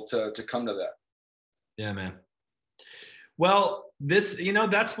people to come to that. Yeah, man. Well, this,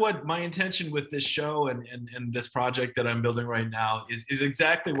 that's what my intention with this show and this project that I'm building right now is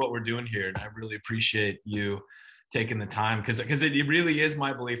exactly what we're doing here. And I really appreciate you taking the time, because it really is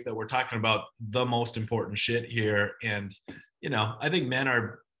my belief that we're talking about the most important shit here. And, I think men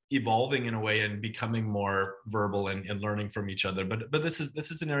are evolving in a way and becoming more verbal and learning from each other. But this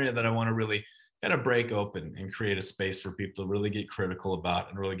is an area that I want to really kind of break open and create a space for people to really get critical about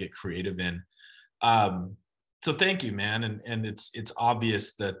and really get creative in. So thank you, man. And it's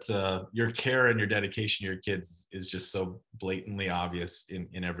obvious that your care and your dedication to your kids is just so blatantly obvious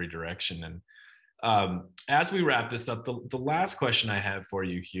in every direction. And as we wrap this up, the last question I have for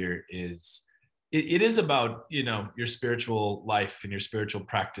you here is, it is about, your spiritual life and your spiritual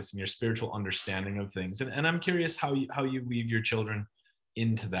practice and your spiritual understanding of things. And I'm curious how you weave your children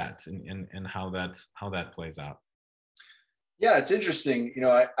into that and how that plays out. Yeah, it's interesting.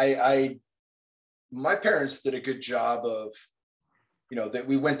 My parents did a good job of, that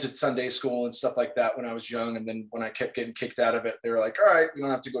we went to Sunday school and stuff like that when I was young. And then when I kept getting kicked out of it, they were like, all right, we don't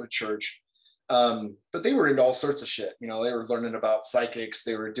have to go to church. But they were into all sorts of shit. They were learning about psychics.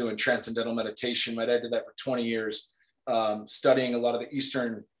 They were doing transcendental meditation. My dad did that for 20 years, studying a lot of the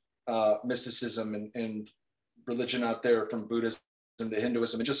Eastern mysticism and religion out there, from Buddhism to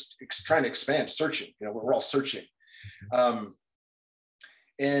Hinduism, and just trying to expand, searching. We're all searching.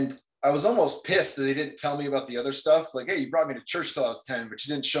 And I was almost pissed that they didn't tell me about the other stuff. Like, hey, you brought me to church till I was 10, but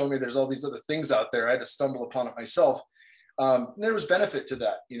you didn't show me there's all these other things out there. I had to stumble upon it myself. There was benefit to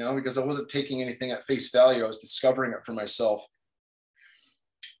that, because I wasn't taking anything at face value. I was discovering it for myself.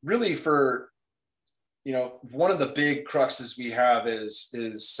 Really, for, one of the big cruxes we have is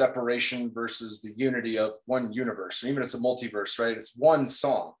separation versus the unity of one universe. And even it's a multiverse, right? It's one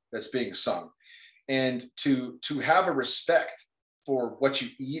song that's being sung. And to have a respect for what you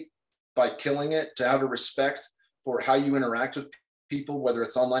eat by killing it, to have a respect for how you interact with people, whether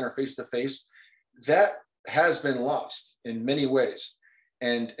it's online or face-to-face, that has been lost in many ways.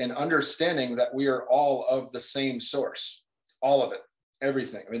 And understanding that we are all of the same source, all of it,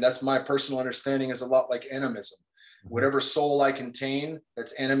 everything. I mean, that's my personal understanding, is a lot like animism. Whatever soul I contain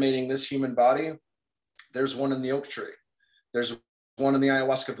that's animating this human body, there's one in the oak tree. There's one in the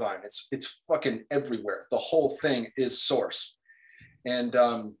ayahuasca vine. It's fucking everywhere. The whole thing is source. And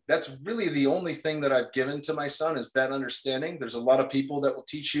that's really the only thing that I've given to my son, is that understanding. There's a lot of people that will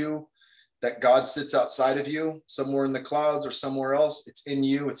teach you that God sits outside of you, somewhere in the clouds or somewhere else. It's in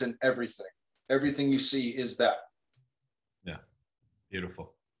you. It's in everything. Everything you see is that. Yeah,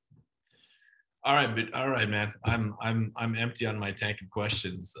 beautiful. All right, man. I'm empty on my tank of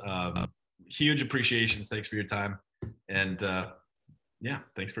questions. Huge appreciations. Thanks for your time, and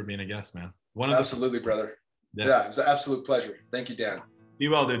thanks for being a guest, man. Absolutely, brother. Yeah, it's an absolute pleasure. Thank you, Dan. Be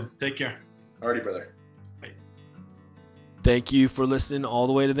well, dude. Take care. Alrighty, brother. Bye. Thank you for listening all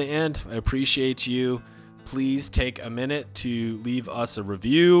the way to the end. I appreciate you. Please take a minute to leave us a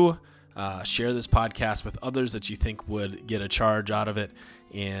review. Share this podcast with others that you think would get a charge out of it,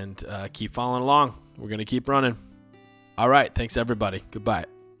 and keep following along. We're going to keep running. All right. Thanks, everybody. Goodbye.